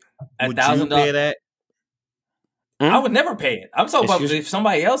 $1,000. Pay that? I would never pay it. I'm so about if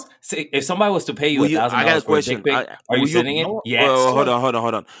somebody was to pay you $1,000 for a dick pic, are you sending it? Yes. Hold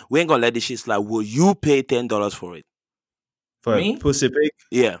on. We ain't gonna let this shit slide. Will you pay $10 for it? For me? A pussy pic?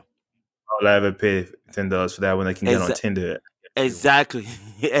 Yeah. I'll ever pay $10 for that when I can get on Tinder. Exactly.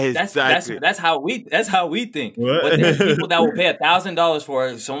 That's how we think. What? But there's people that will pay $1,000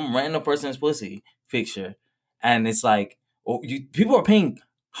 for some random person's pussy picture, and it's like people are paying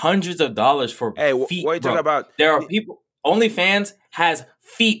hundreds of dollars for feet. What are you talking about? There are people. OnlyFans has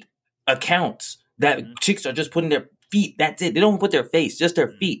feet accounts that chicks are just putting their feet. That's it. They don't put their face, just their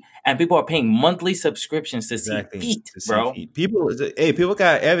feet. And people are paying monthly subscriptions to see feet, bro. People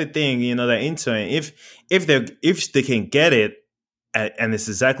got everything. They're into it. If they can get it, and it's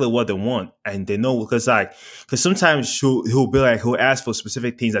exactly what they want, and they know because sometimes he'll ask for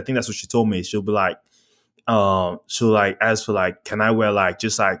specific things. I think that's what she told me. She'll be like. She'll ask for can I wear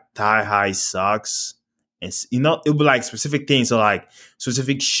just thigh-high socks, and it'll be specific things, so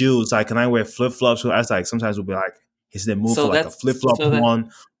specific shoes, can I wear flip-flops? So sometimes we'll be is there move for a flip-flop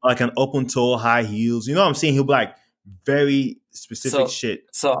one, an open toe high heels, you know what I'm saying? He'll be very specific shit.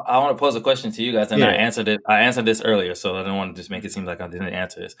 So I want to pose a question to you guys, and I answered it. I answered this earlier, so I don't want to just make it seem like I didn't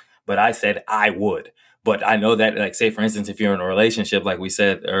answer this, but I said I would. But I know that, say, for instance, if you're in a relationship, like we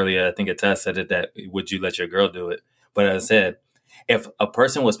said earlier, I think a test said it, that would you let your girl do it? But as I said, if a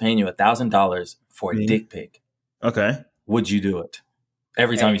person was paying you $1,000 for a dick pic, okay, would you do it?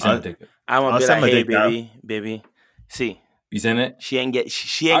 Every time you send a dick pic. I'm going to be hey, baby. See. You send it? She ain't getting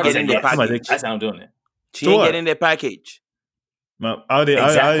the package. That's how I'm doing it. She ain't getting the package. I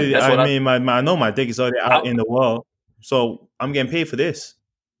know my dick is already out in the world, so I'm getting paid for this.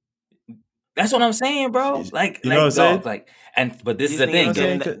 That's what I'm saying, bro. But this is the thing.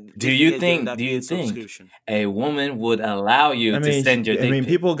 Do you think a woman would allow you to send your dick pic?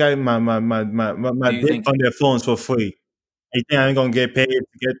 People got my dick on their phones for free. You think I ain't gonna get paid to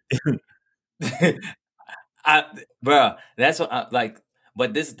get? Bro, that's what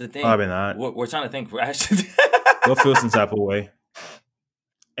But this is the thing. Probably not. We're trying to think rationally. They'll feel some type of way.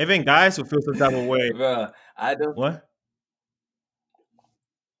 Even guys will feel some type of way. Bro, I don't. What?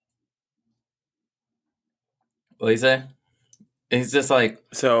 What you say? It's just like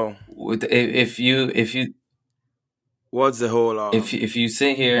So if you what's the whole? if you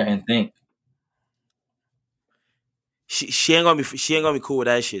sit here and think, She ain't gonna be cool with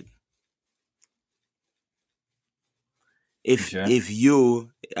that shit. If sure? if you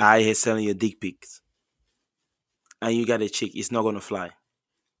are here selling your dick pics and you got a chick, it's not gonna fly.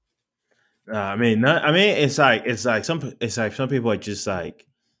 I mean, it's like some people are just like,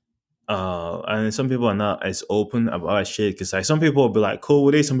 and some people are not as open about shit. Cause like some people will be like cool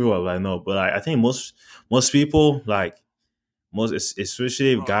with it, some people are like no. But like I think most people like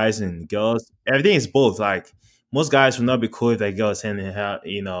especially guys and girls, everything is both. Like most guys will not be cool if their girl sending her,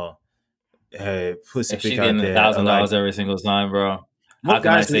 pussy if she's pic out getting there. $1,000 Like, every single time, bro, how most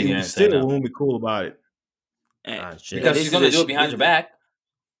can I guys sit here and say still no? won't be cool about it. Shit. Because This she's is gonna a do it behind your back.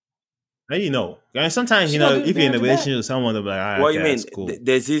 Now, and sometimes She's if gonna do it you're in a behind your back. relationship with someone, they'll be like, all right, What okay, you mean? that's cool.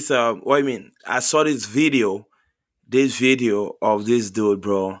 There's this. What you mean? I saw this video of this dude,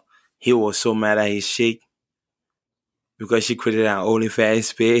 bro. He was so mad at his chick because she created an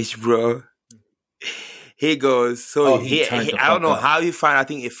OnlyFans page, bro. He goes, so he turned the I don't fuck know up. how he found. I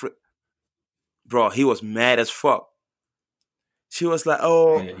think bro, he was mad as fuck. She was like,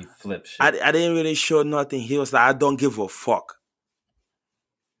 Oh yeah, he flipped shit. I didn't really show nothing. He was like, I don't give a fuck.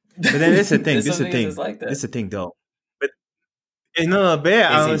 But then this is the thing. There's This is some the niggas thing. that's like that. This is the thing, though. But no, but yeah,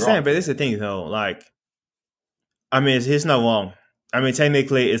 I Is he understand. wrong? But this is the thing, though. Like, I mean, he's not wrong. I mean,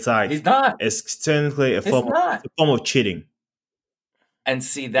 technically, it's like He's not. it's technically a form of cheating. And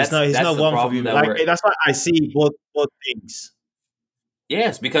see, that's He's not the wrong for problem you. that Like that's why I see both things.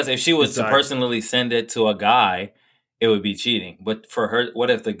 Yes, because if she was It's to like- personally send it to a guy, it would be cheating. But for her, what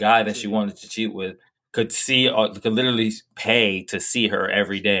if the guy that she wanted to cheat with could see or could literally pay to see her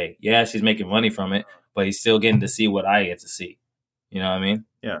every day? Yeah, she's making money from it, but he's still getting to see what I get to see. You know what I mean?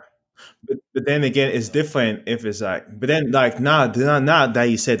 Yeah. But then again, it's different if it's like. But then like now that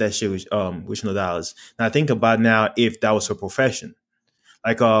you said that shit was with no dollars. Now think about now if that was her profession,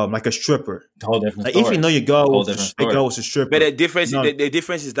 like a stripper. The whole different Like story. if you know your girl Whole was different a story. girl was a stripper. But the difference, No. the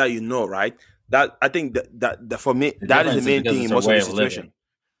difference is that you know, right? That I think that for me, The that is the difference is main because thing in it's a most of way the of living. situation.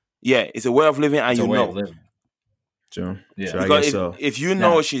 Yeah, it's a way of living, and It's a you way know. of living. Sure. Yeah. Sure, I Because guess so. if you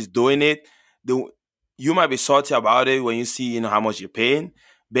know she's doing it, you might be salty about it when you see how much you're paying.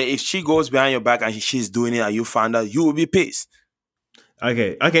 But if she goes behind your back and she's doing it and you find out, you will be pissed.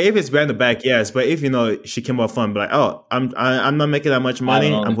 Okay. If it's behind the back, yes. But if she came up front, be like, oh, I'm not making that much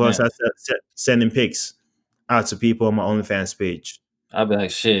money. I'm going to start sending pics out to people on my OnlyFans page. I'd be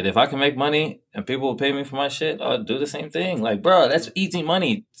like, shit, if I can make money and people will pay me for my shit, I'll do the same thing. Like, bro, that's easy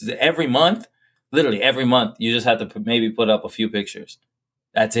money. Every month, literally every month, you just have to maybe put up a few pictures.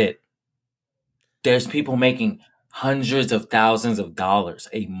 That's it. There's people making hundreds of thousands of dollars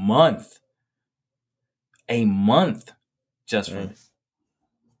a month. A month. Just from it.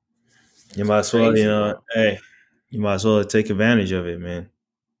 You might as well, Crazy, bro. you might as well take advantage of it, man.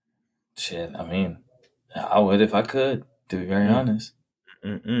 Shit, I mean, I would if I could, to be very honest.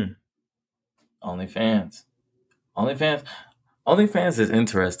 OnlyFans is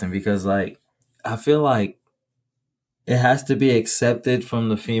interesting because, like, I feel like it has to be accepted from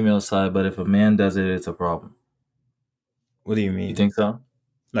the female side, but if a man does it, it's a problem. What do you mean? You think so?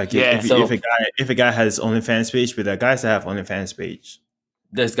 Like, Yeah. if a guy has OnlyFans page, but there are guys that have OnlyFans page.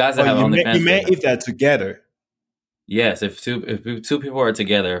 There's guys that have you OnlyFans. mean if they're together? Yes, if two people are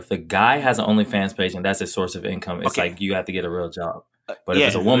together, if the guy has an OnlyFans page and that's his source of income, it's like you have to get a real job. But if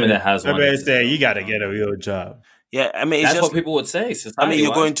it's a woman that has one, you got to get a real job. Yeah, I mean, it's that's just what people would say. I mean,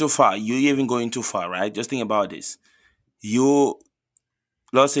 you're going too far. You're even going too far, right? Just think about this.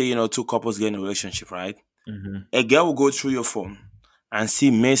 Let's say, two couples get in a relationship, right? Mm-hmm. A girl will go through your phone and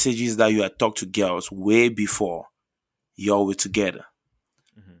see messages that you had talked to girls way before y'all were together.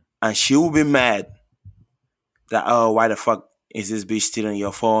 Mm-hmm. And she will be mad that, oh, why the fuck is this bitch still on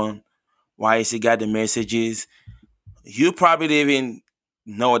your phone? Why is he got the messages? You probably didn't even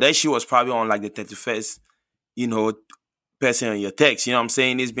know that she was probably on like the 31st, person on your text. You know what I'm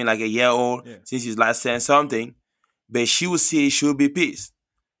saying? It's been like a year old since you last sent something. But she will see it, she will be pissed.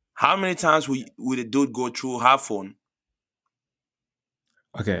 How many times would a dude go through her phone?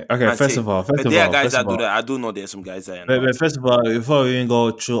 Okay. First of all, there are guys that do that. I do know there's some guys that. But first of all, before we even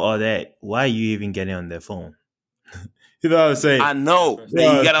go through all that, why are you even getting on their phone? You know what I'm saying? I know. You But know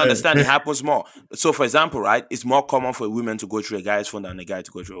you what gotta I'm understand it saying? happens more. So for example, right, it's more common for a woman to go through a guy's phone than a guy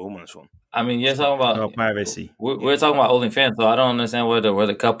to go through a woman's phone. I mean, you're talking about Privacy. we're talking about OnlyFans, so I don't understand where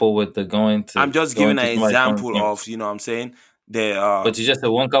the couple with the I'm just giving an somebody's phone example camera. of, you know what I'm saying? The But you just said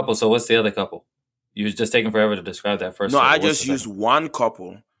one couple, so what's the other couple? You was just taking forever to describe that first. no, couple. I What's just the used second? one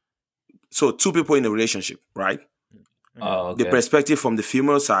couple. So two people in a relationship, right? Oh, okay. The perspective from the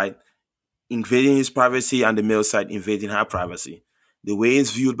female side invading his privacy and the male side invading her privacy. The way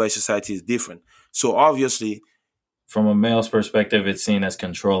it's viewed by society is different. So obviously, From a male's perspective, it's seen as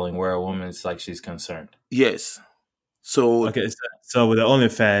controlling, where a woman's like she's concerned. yes. So Okay, so with the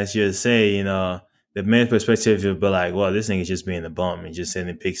OnlyFans, you'd say, you know, the man's perspective, you'd be like, well, this nigga's just being a bum and just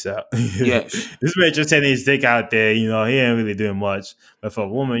sending pics out. yes. This man just sending his dick out there, you know, he ain't really doing much. But for a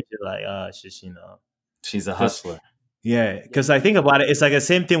woman, you're like, she's, you know. She's a hustler. Yeah, because I think about it, it's like the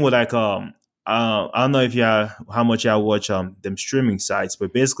same thing with like I don't know if y'all how much y'all watch them streaming sites,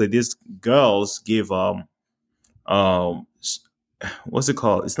 but basically these girls give what's it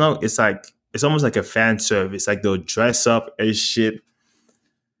called? It's not. It's like it's almost like a fan service. Like they'll dress up as shit,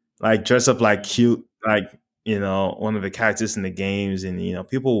 like dress up like cute, like you know one of the characters in the games, and you know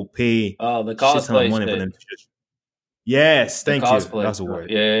people will pay Oh, the shit ton of cosplay money for shit. them. Yes, The thank you. cosplay. That's the stuff. word.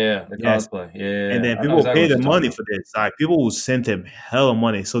 Yeah. The Yes. cosplay. Yeah. And then I know people exactly pay what the you're talking money about. for this. Like people will send them hella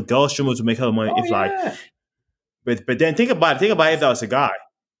money. So girl streamers will make hella money Oh, if like, yeah. but then think about it. Think about if that was a guy.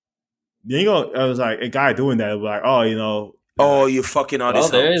 Then you go, it was like a guy doing that. It was like, oh, you know, Oh, you fucking all Well,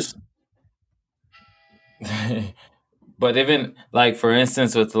 this there hoes. is. But even like for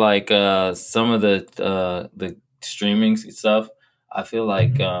instance with like some of the streaming stuff, I feel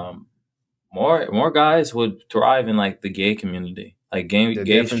like more guys would thrive in like the gay community. Like they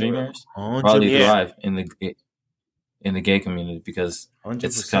gay definitely streamers 100%, probably Yeah. thrive in the gay community because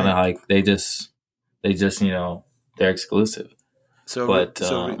it's 100%. kind of like they just you know they're exclusive. So But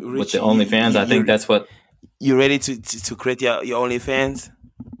Rich, with the OnlyFans, I think that's what you ready to create your OnlyFans?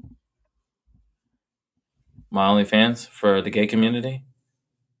 my OnlyFans for the gay community.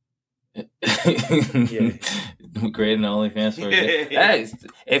 Creating an OnlyFans for hey,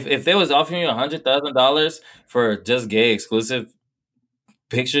 if they was offering you $100,000 for just gay exclusive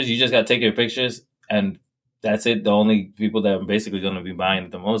pictures, you just gotta take your pictures and that's it. The only people that are basically gonna be buying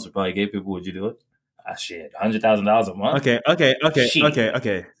it the most are probably gay people. Would you do it? Ah shit, $100,000 a month. Okay.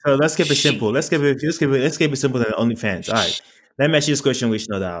 So let's keep it simple. Shit. Let's keep it simple than OnlyFans. All right. Let me ask you this question, which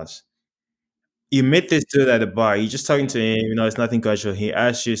no doubts. You met this dude at the bar. You're just talking to him. You know, it's nothing casual. He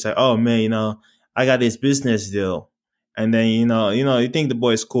asks you, it's like, "Oh man, you know, I got this business deal," and then you think the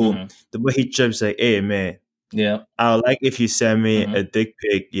boy's cool. Mhm. The boy he trips like, "Hey man, Yeah. I would like if you send me Mhm. a dick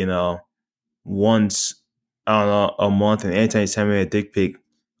pic, you know, once I don't know a month, and anytime you send me a dick pic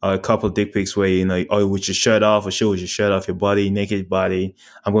or a couple of dick pics where you know, or with your shirt off, or show with your shirt off, your body, naked body,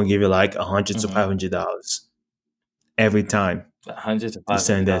 I'm gonna give you like $100 to Mhm. $500 every time $100 to to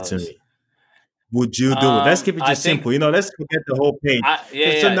send that to $500. me. Would you do it? Let's keep it I just think simple. You know, let's forget the whole page. So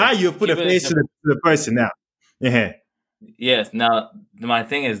yeah. now you've put a Keep it face to simple. the person now. Yeah. Yes. Now my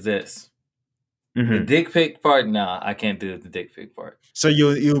thing is this: the Mhm. dick pic part. Nah, I can't do the dick pic part. So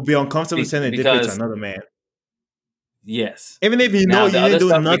you'll be uncomfortable sending a dick pic to Because another man, yes. even if you know Now you the didn't other do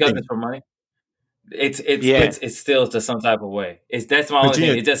stuff because nothing. it's for money. Yeah. It's still to some type of way. That's my But only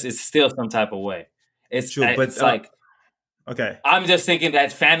thing. Junior, It's still some type of way. true, but It's like okay. I'm just thinking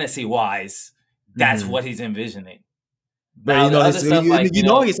that fantasy wise, that's Mhm. what he's envisioning. But Now you the know, other stuff like you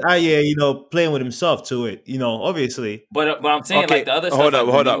know he's out here, you know, playing with himself to it. You know, obviously. but I'm saying Okay, like the other stuff hold like up,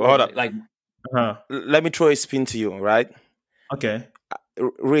 when hold you up, hold up. like Uh-huh. Let me throw a spin to you, right? Okay.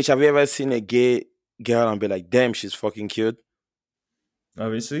 Rich, have you ever seen a gay girl and be like, damn, she's fucking cute?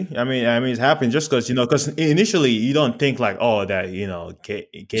 Obviously, I mean, it's happened just because because initially you don't think like, oh, that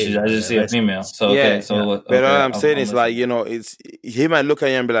gay, I just see a female. So Yeah. okay, so Yeah. what- But okay, all I'm saying I'm is like, listening. it's he might look at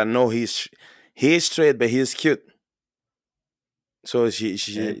you and be like, no, he's straight, but he's cute. So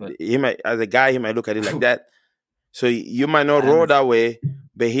Yeah, but he might, as a guy, he might look at it like that. So you might not roll that way,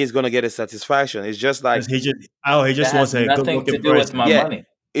 but he's gonna get a satisfaction. It's just like 'Cause he just that wants has a good nothing to looking do with person. my yeah. money.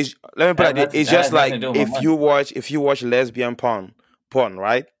 Let me put it. It's That just has nothing like to do with my if money. you watch lesbian porn,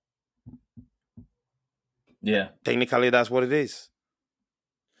 right? Yeah. Technically, that's what it is.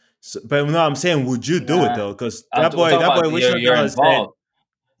 So, but no, I'm saying, would you do it Nah. though? Because We're that boy, talking about Richard you're Dawes said, involved.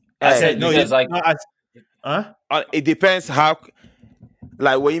 I Hey, said no, because like huh? It depends how,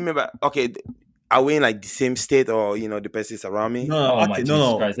 like, what you mean by okay. Are we in like the same state, or the person is around me? No, oh my okay,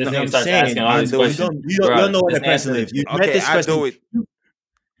 Jesus Christ, this no. nigga I'm starts saying, asking all I these do it. questions. you Bro, don't know what this the answer person is lives. You met Okay, this I person. do it.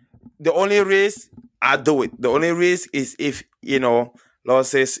 The only risk, I do it. The only risk is if Law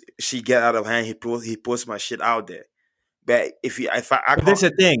says she get out of hand. He posts my shit out there. But if I But there's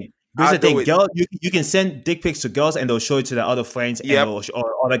can't, a thing. There's I'll a do thing. it. Girl, you can send dick pics to girls and they'll show it to their other friends Yep.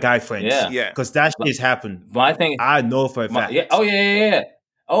 or other guy friends. Yeah. Yeah. Because that shit's happened. My thing, I know for a fact. yeah, oh yeah.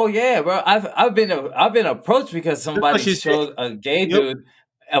 Oh yeah, bro. I've been approached because somebody she said. showed a gay Yep. dude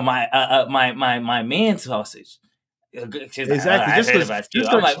my man sausage. She's like, Exactly. I just heard because about you.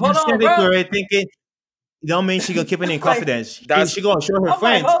 I'm like, hold on, send it to bro. her thinking, you don't mean she gonna keep it in Like, confidence. that's- She gonna show her I'm like,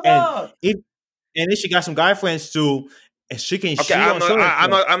 friends, hold on. and then she got some guy friends too, and she can. Okay, she I'm gonna show her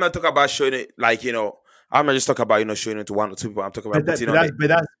friends. I'm not talking about showing it like, you know. I'm not just talking about, showing it to one or two people. I'm talking about putting on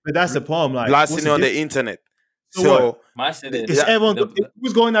But that's the problem. Like blasting what's it on difference? the internet. So So what? My shit is Because everyone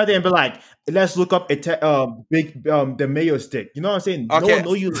who's going out there and be like, let's look up the mayo stick. You know what I'm saying? No okay, one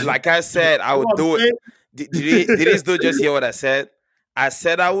know you. like I said, I would do it. Did this dude just hear what I said? I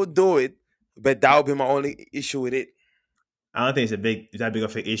said I would do it, but that would be my only issue with it. I don't think it's that big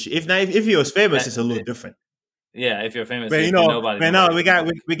of an issue. If he was famous, it's a little different. Yeah, if you're famous, But if nobody. but no, we got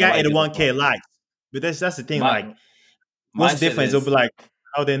nobody gives a 81K fuck. likes. But that's the thing. My- Like, my what's the shit difference? is- They'll be like,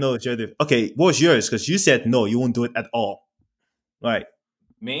 how they know it's your difference? Okay, what's yours? Because you said no, you won't do it at all. Right?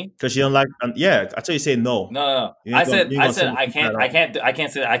 Me? Because you don't like. Yeah, I thought you say no. No. You ain't I gonna said send I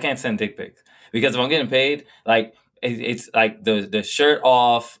it can't send dick pics because if I'm getting paid, like it's like the shirt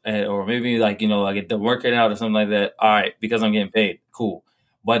off, or maybe like I get the working out or something like that. All right, because I'm getting paid, cool.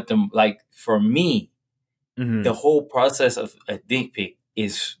 But for me, Mhm. the whole process of a dick pic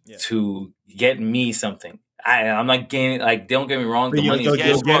is to get me something. I'm not gaining. Like, don't get me wrong, the money is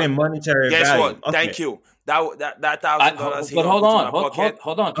you're good. getting monetary Guess value. what? Okay. Thank you. That $1,000. But hold on,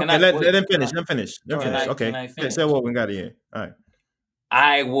 hold on. Can Okay, I let them finish. Let them finish. Can Okay. I finish? Say what we got here. All right.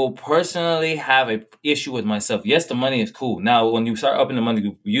 I will personally have an issue with myself. Yes, the money is cool. Now, when you start upping the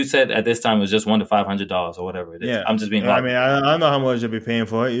money, you said at this time it was just $100 to $500 or whatever it is. Yeah. I'm just being. I mean, I don't know how much you'll be paying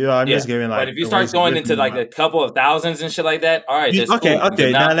for it. I'm just giving like. But if you start going into like a couple of thousands and shit like that, all right. That's okay. cool.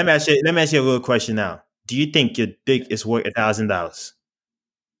 Okay. Now let me ask you a real question. Now, do you think your dick is worth $1,000?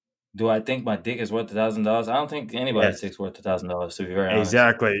 Do I think my dick is worth $1,000? I don't think anybody's dick's worth $1,000. To be very honest.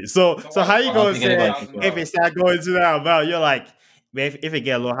 Exactly. So how you gonna say $1,000. if it start going to that amount, you're like, man, if it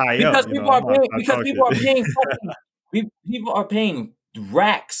get a little higher, Because people are paying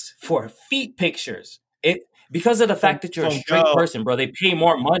racks for feet pictures. Because of the fact that you're a straight person, bro, they pay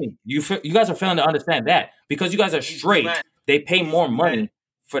more money. You guys are failing to understand that. Because you guys are straight, they pay more money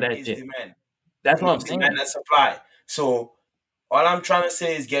for that shit. That's what I'm saying. Demand and supply. So all I'm trying to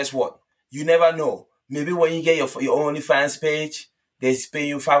say is, guess what? You never know. Maybe when you get your OnlyFans page, they pay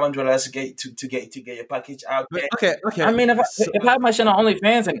you $500 to get your package out there. Okay. I mean, if I have my shit on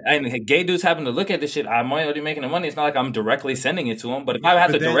OnlyFans and gay dudes happen to look at this shit, I'm already making the money. It's not like I'm directly sending it to them. But if I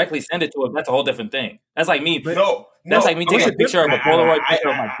have to directly send it to them, that's a whole different thing. That's like me. That's like me taking a picture of a Polaroid picture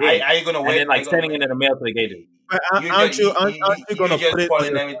of my dick. Are you gonna wait? And then sending it in the mail to the gay dude. But aren't you gonna put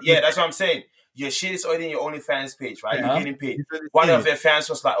it on Yeah, that's what I'm saying. Your shit is already in your OnlyFans page, right? Uh-huh. You're getting paid. One of your fans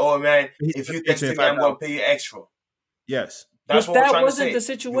was like, "Oh man, if you text me, I'm gonna pay you extra." Yes. That's but what that we're wasn't trying the to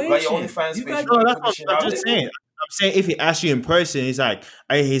say. situation. You got your OnlyFans page. No, that's what I'm just saying. I'm saying if he asks you in person, he's like,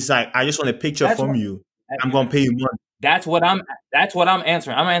 I just want a picture from you. I'm gonna pay you money. That's what I'm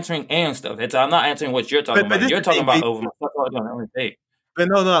answering. I'm answering and stuff. I'm not answering what you're talking about. You're talking about over my stuff on page. But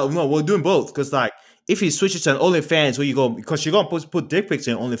no, we're doing both. Because like if he switches to an OnlyFans, where you go, because you're gonna put dick pics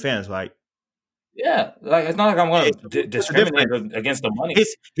in OnlyFans, right? Yeah, like it's not like I'm going to discriminate against the money.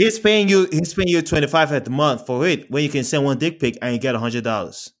 He's paying you $25 at the month for it, when you can send one dick pic and you get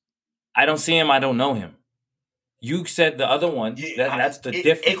 $100. I don't see him. I don't know him. You said the other one. That's the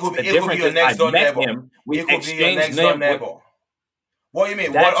difference. The difference is I met him. We exchanged names. What do you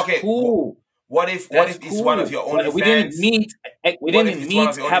mean? That's cool. What if it's one of your OnlyFans? We didn't meet. We didn't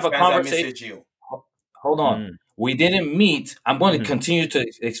meet. Have a conversation. Hold on. We didn't meet. I'm going to continue to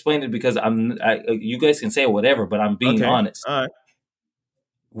explain it because you guys can say whatever, but I'm being honest. All right.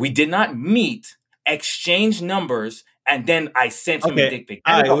 We did not meet, exchange numbers, and then I sent him a dick pic.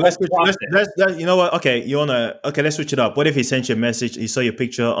 All right, let's you know what? Okay, let's switch it up. What if he sent you a message, he saw your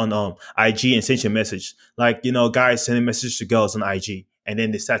picture on IG and sent you a message? Like, guys sending messages to girls on IG and then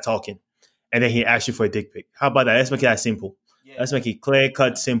they start talking. And then he asks you for a dick pic. How about that? Let's make it that simple. Yeah. Let's make it clear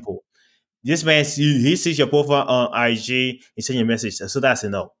cut, simple. This man, he sees your profile on IG, he sends you a message. So that's a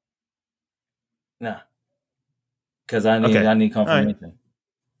no. Nah. Because I need confirmation.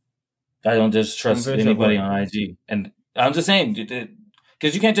 Right. I don't just trust anybody on IG. And I'm just saying,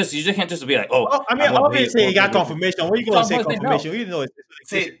 because you just can't just be like, I mean, obviously you got confirmation. What are you going to say confirmation? No. You know it's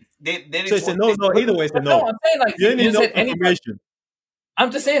it's a no, either way it's a no. No, I'm saying like you didn't know confirmation. I'm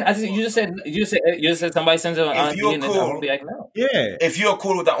just saying. You just said somebody sends it on IG and then I'll be like, no. Yeah. If you're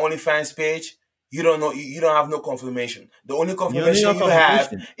cool with the OnlyFans page, You don't know. You don't have no confirmation. The only You don't need no confirmation you have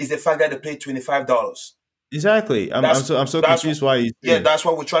confirmation. is the fact that they paid $25. Exactly. I'm so That's confused why you yeah. say That's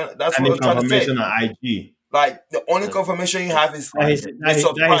what we're trying. That's I what need we're trying to say. confirmation on IG. Like the only That's confirmation you that's have is private. That he's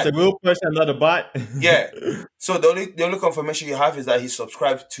subscribe. a real person, not a bot. Yeah. So the only confirmation you have is that he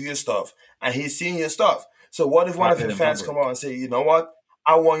subscribed to your stuff and he's seeing your stuff. So what if one of Private your and fans come public. out and say, you know what?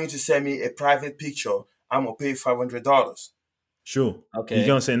 I want you to send me a private picture. I'm gonna pay $500. Sure. Okay. You're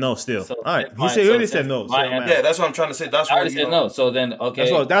gonna say no still. So All right. since He my said he so already said since no. my So man, Yeah, that's what I'm trying to say. That's I what already said no. So then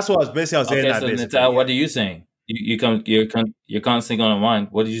okay. that's what I was basically I was saying Okay, that so basically. Natalia, what are you saying? You're constantly going to mind.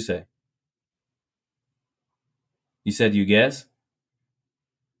 What did you say? You said you guess?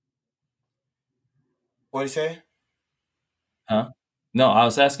 What do you say? Huh? No, I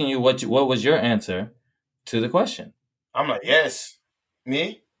was asking you what was your answer to the question. I'm like, yes.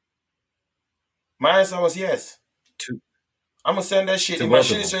 Me? My answer was yes. To I'm gonna send that shit. to If my both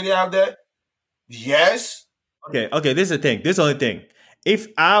shit of is them. already out there, yes. Okay, this is the thing. This is the only thing. If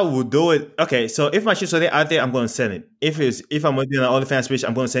I would do it, okay, so if my shit's already out there, I'm gonna send it. If I'm doing an OnlyFans page,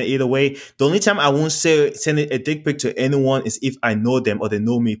 I'm gonna send it either way. The only time I won't send a dick pic to anyone is if I know them or they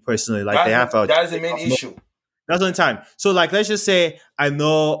know me personally. Like they have That is the main issue. That's the only time. So like, let's just say I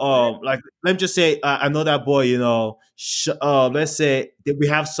know, let me just say I know that boy. You know, let's say that we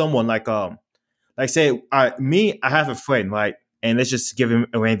have someone like say me, I have a friend, right? And let's just give him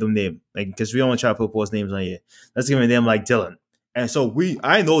a random name, like because we don't want to try to propose names on here. Let's give him a name like Dylan. And so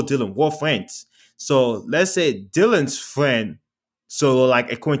I know Dylan, we're friends. So let's say Dylan's friend, so like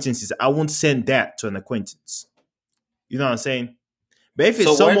acquaintances, I won't send that to an acquaintance. You know what I'm saying? But if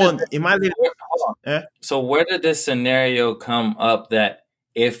it's So where someone, did it might be. hold on. So where did this scenario come up that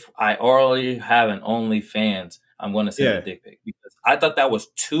if I already have an OnlyFans, I'm going to send a dick pic? Because I thought that was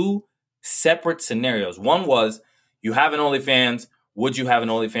two separate scenarios. One was you have an OnlyFans. Would you have an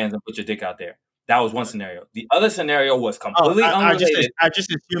OnlyFans and put your dick out there? That was one scenario. The other scenario was completely unrelated. I just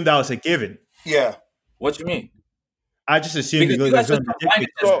assumed that was a given. Yeah. What you mean? I just assumed because you guys just combined it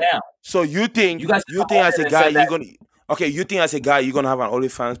just now. So you think as a guy you're gonna you think as a guy you're gonna have an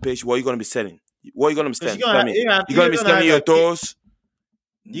OnlyFans page? What are you gonna be selling? What are you gonna be selling? You're gonna be selling your toes.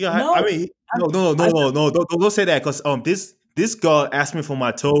 I mean, no, don't say that because this girl asked me for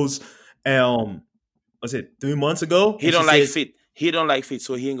my toes. Was it 3 months ago? He don't like feet. He don't like feet,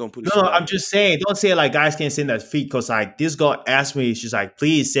 so he ain't gonna put it. No, I'm just saying, don't say like guys can't send that feet because like this girl asked me, she's like,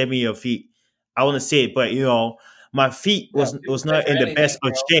 please send me your feet. I want to see it, but you know, my feet was not in the best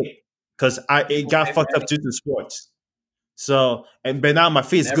of shape because it got fucked up due to sports. So but now my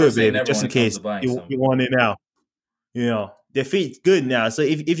feet's good, baby. Just in case you want it now. You know, the feet's good now. So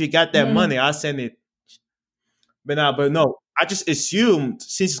if you got that money, I'll send it. But no, I just assumed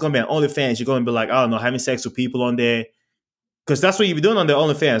since it's gonna be an OnlyFans, you're gonna be like, I don't know, having sex with people on there. Because that's what you be doing on the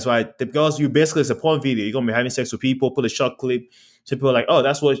OnlyFans, right? Because you basically it's a porn video. You're gonna be having sex with people, put a short clip. So people are like, oh,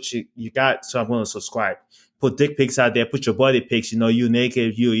 that's what you got. So I'm gonna subscribe. Put dick pics out there. Put your body pics. You know, you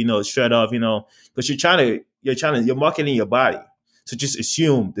naked, you know, straight off. You know, because you're marketing your body. So just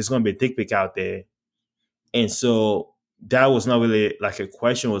assume there's gonna be a dick pic out there, and so that was not really like a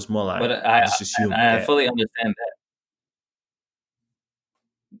question. It was more like, but I fully understand that.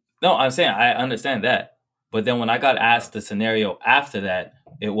 No, I'm saying I understand that. But then when I got asked the scenario after that,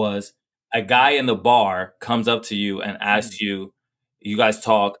 it was a guy in the bar comes up to you and asks you guys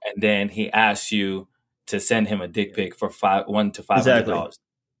talk, and then he asks you to send him a dick pic for $100 to $500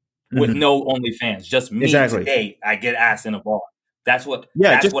 with no OnlyFans. Just me today, I get asked in a bar. That's what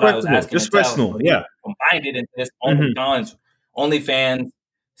I was asking. Just personal, yeah. Combined it into this OnlyFans.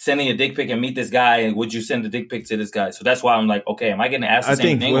 Sending a dick pic and meet this guy, and would you send a dick pic to this guy? So that's why I'm like, okay, am I getting asked the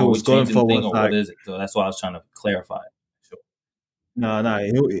same thing, or was changing the thing, or what is it? So that's why I was trying to clarify. Sure. No,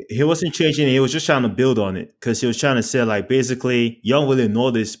 he wasn't changing it. He was just trying to build on it because he was trying to say like basically you don't really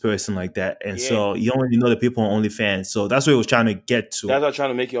know this person like that, and so you don't really know the people on OnlyFans. So that's what he was trying to get to. That's what I'm trying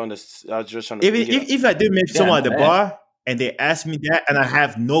to make you understand. I was just trying to. If I did meet someone at the bar and they asked me that, and I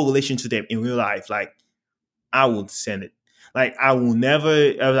have no relation to them in real life, like I would send it. Like I will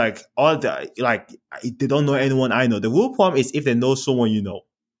never like all the like they don't know anyone I know. The real problem is if they know someone you know.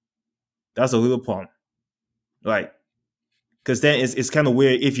 That's a real problem, right? Because then it's kind of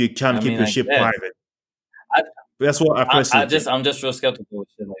weird if you're trying to keep your shit private. That's what I personally. I'm just real skeptical with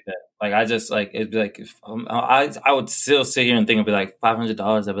shit like that. Like I just like it'd be like if, I would still sit here and think it'd be like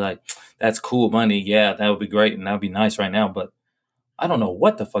 $500. I'd be like, that's cool money. Yeah, that would be great and that'd be nice right now, but. I don't know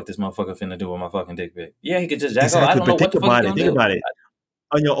what the fuck this motherfucker finna do with my fucking dick pic. Yeah, he could just jack off. I don't know what the fuck he's gonna do. Think about it.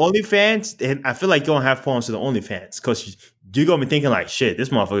 On your OnlyFans, and I feel like you don't have problems with the OnlyFans because you're gonna be thinking like, shit, this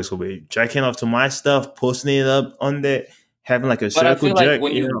motherfucker's gonna be jacking off to my stuff, posting it up on there, having like a circle jerk.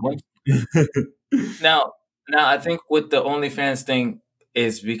 Like Now, I think with the OnlyFans thing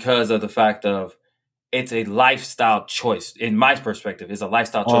is because of the fact of it's a lifestyle choice. In my perspective, it's a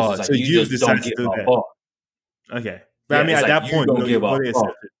lifestyle choice. Oh, It's like so you you've just don't decided to give do a that. fuck. Okay. But I Yeah, mean, it's at like that you point, don't you give a fully fuck.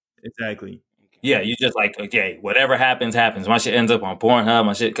 accept it. Exactly. Yeah, you just like, okay, whatever happens, happens. My shit ends up on Pornhub,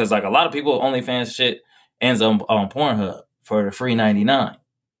 my shit, because like a lot of people OnlyFans shit ends up on Pornhub for the free 99.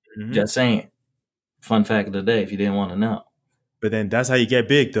 Mhm. Just saying. Fun fact of the day, if you didn't want to know. But then that's how you get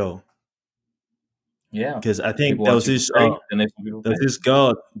big, though. Yeah, Because I think people there watch was you this for free, then they people there was pay. this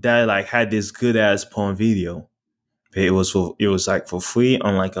girl that like had this good ass porn video. But it was like for free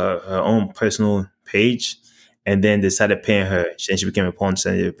on like her own personal page, and then they started paying her. And she became a porn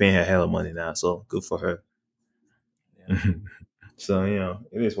star. They're paying her hella money now. So good for her. Yeah. So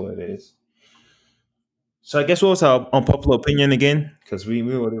it is what it is. So I guess what was our unpopular opinion again? Because we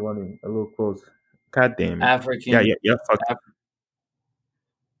already running a little close. God damn it. Yeah, African, yeah, yeah. Fuck. Af-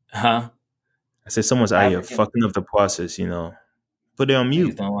 huh? I said someone's out here African fucking up the process. Put it on niggas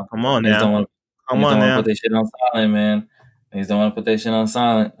mute. don't want, Come on niggas don't now. want, Come niggas on don't want to put now. their shit on silent, man. Niggas don't want to put their shit on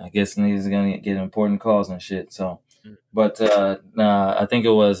silent. I guess niggas are gonna get important calls and shit. So, but nah, I think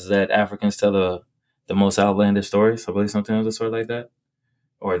it was that Africans tell the most outlandish stories. I believe something of the sort like that.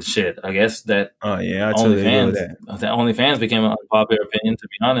 Or shit, I guess that Oh yeah, I totally agree with that. OnlyFans became an unpopular opinion. To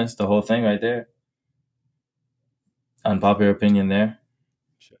be honest, the whole thing right there, unpopular opinion there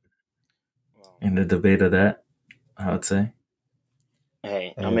in the debate of that, I would say.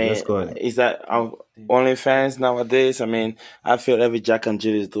 Hey, I Hey, mean, let's go ahead. is that OnlyFans nowadays? I mean, I feel every Jack and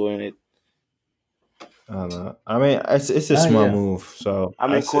Jill is doing it. I don't know. I mean, it's a small move. So I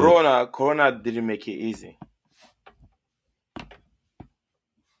mean, Corona didn't make it easy.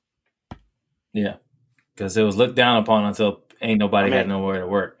 Yeah, because it was looked down upon until ain't nobody had nowhere to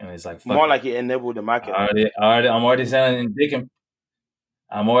work, and it's like fuck more it. like it enabled the market. I'm already sending dick and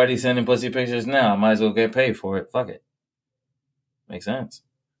I'm already sending pussy pictures now. I might as well get paid for it. Fuck it. Makes sense.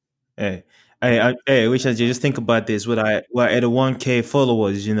 Hey, Richard, you just think about this. What at a 1K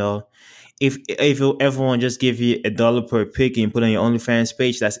followers, if everyone just give you $1 per pic and put on your OnlyFans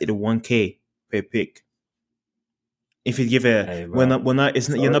page, that's at a 1K per pic. If you give we're not,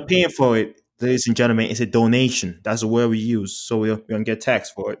 you're not paying for it, ladies and gentlemen. It's a donation. That's the word we use, so we don't get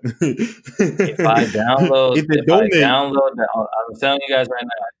taxed for it. If I download, I'm telling you guys right now,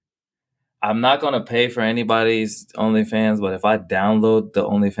 I'm not gonna pay for anybody's OnlyFans, but if I download the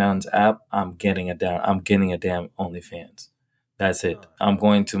OnlyFans app, I'm getting a damn OnlyFans. That's it. I'm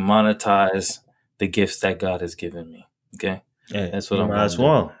going to monetize the gifts that God has given me. Okay, that's what I'm might going as to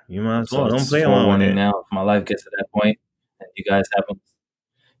well. do. You might as So well. Don't it's play on forewarning it. now. If my life gets to that point, and you guys happen,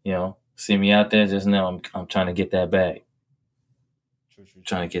 see me out there, just know I'm trying to get that bag.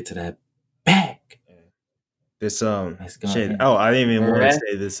 Trying to get to that bag. This shit. ahead. Oh, I didn't even want to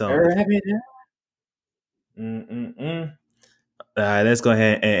say this song. Let's go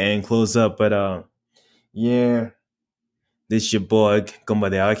ahead and close up. But yeah, this your boy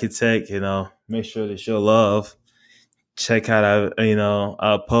Gumba the Architect. Make sure to show love. Check out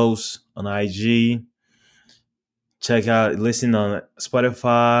our posts on IG. Check out, listen on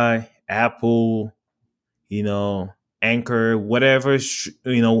Spotify, Apple, Anchor, whatever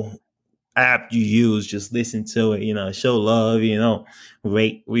app you use. Just listen to it. Show love.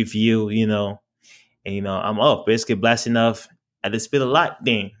 Rate, review. And I'm up. Basically, blasting off at the speed of light.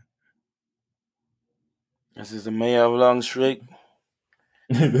 Then this is the mayor of Long Street.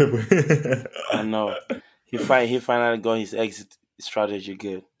 I know. He finally got his exit strategy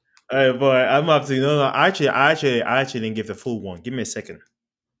good. Hey boy, I'm up to I actually didn't give the full one. Give me a second.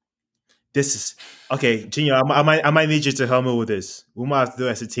 This is okay, Junior. I might need you to help me with this. We might have to do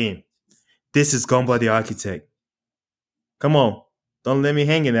it as a team. This is Gumba the Architect. Come on, don't let me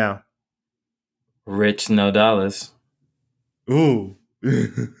hang it now. Rich, no dollars. Ooh,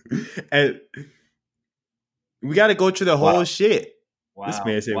 and we got to go through the whole shit. Wow. This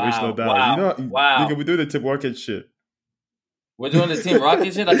man said rich, no dollars. Wow. We do the Team Rocket shit. We're doing the Team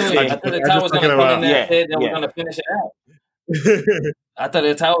Rocket shit. I thought the tower was gonna come in there and say that we're gonna finish it out. I thought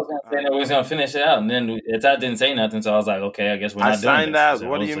the tower was gonna say that we was gonna finish it out, and then the tower didn't say nothing, so I was like, okay, I guess we're not doing this. I signed that.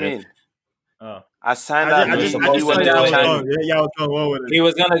 What do you mean? I signed that. He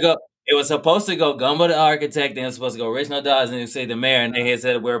was gonna go. It was supposed to go Gumba the Architect, then it was supposed to go Rich No Dollars, and then say the mayor, and they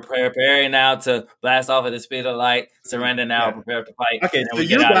said we're preparing now to blast off at the speed of light, surrender now, prepare to fight. Okay, so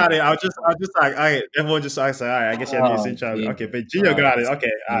you got it. I'll just like, all right, everyone just like, all right, I guess you have to in charge. Okay, but Gio got it.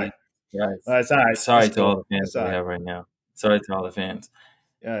 Okay, all right. All right. Sorry to all the fans that we have right now. Sorry to all the fans.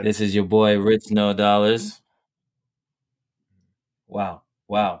 This is your boy Rich No Dollars. Wow.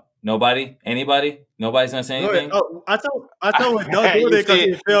 Nobody? Anybody? Nobody's gonna say anything? Oh, I thought don't do it because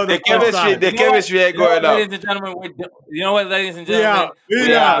he failed the chemistry. The chemistry ain't going up. Ladies and gentlemen, you know what, ladies and gentlemen,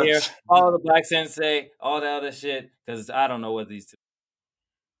 we out here. Follow the Black Sensei, all the other shit, because I don't know what these two.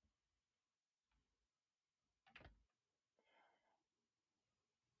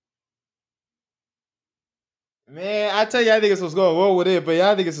 Man, I tell you, I think it's what's going on with it, but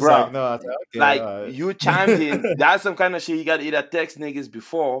yeah, I think it's just like, no, okay, you chimed in. That's some kind of shit you got to either text niggas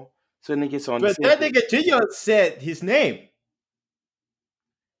before so niggas on. But that nigga Junior said his name.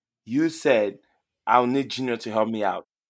 You said, I'll need Junior to help me out.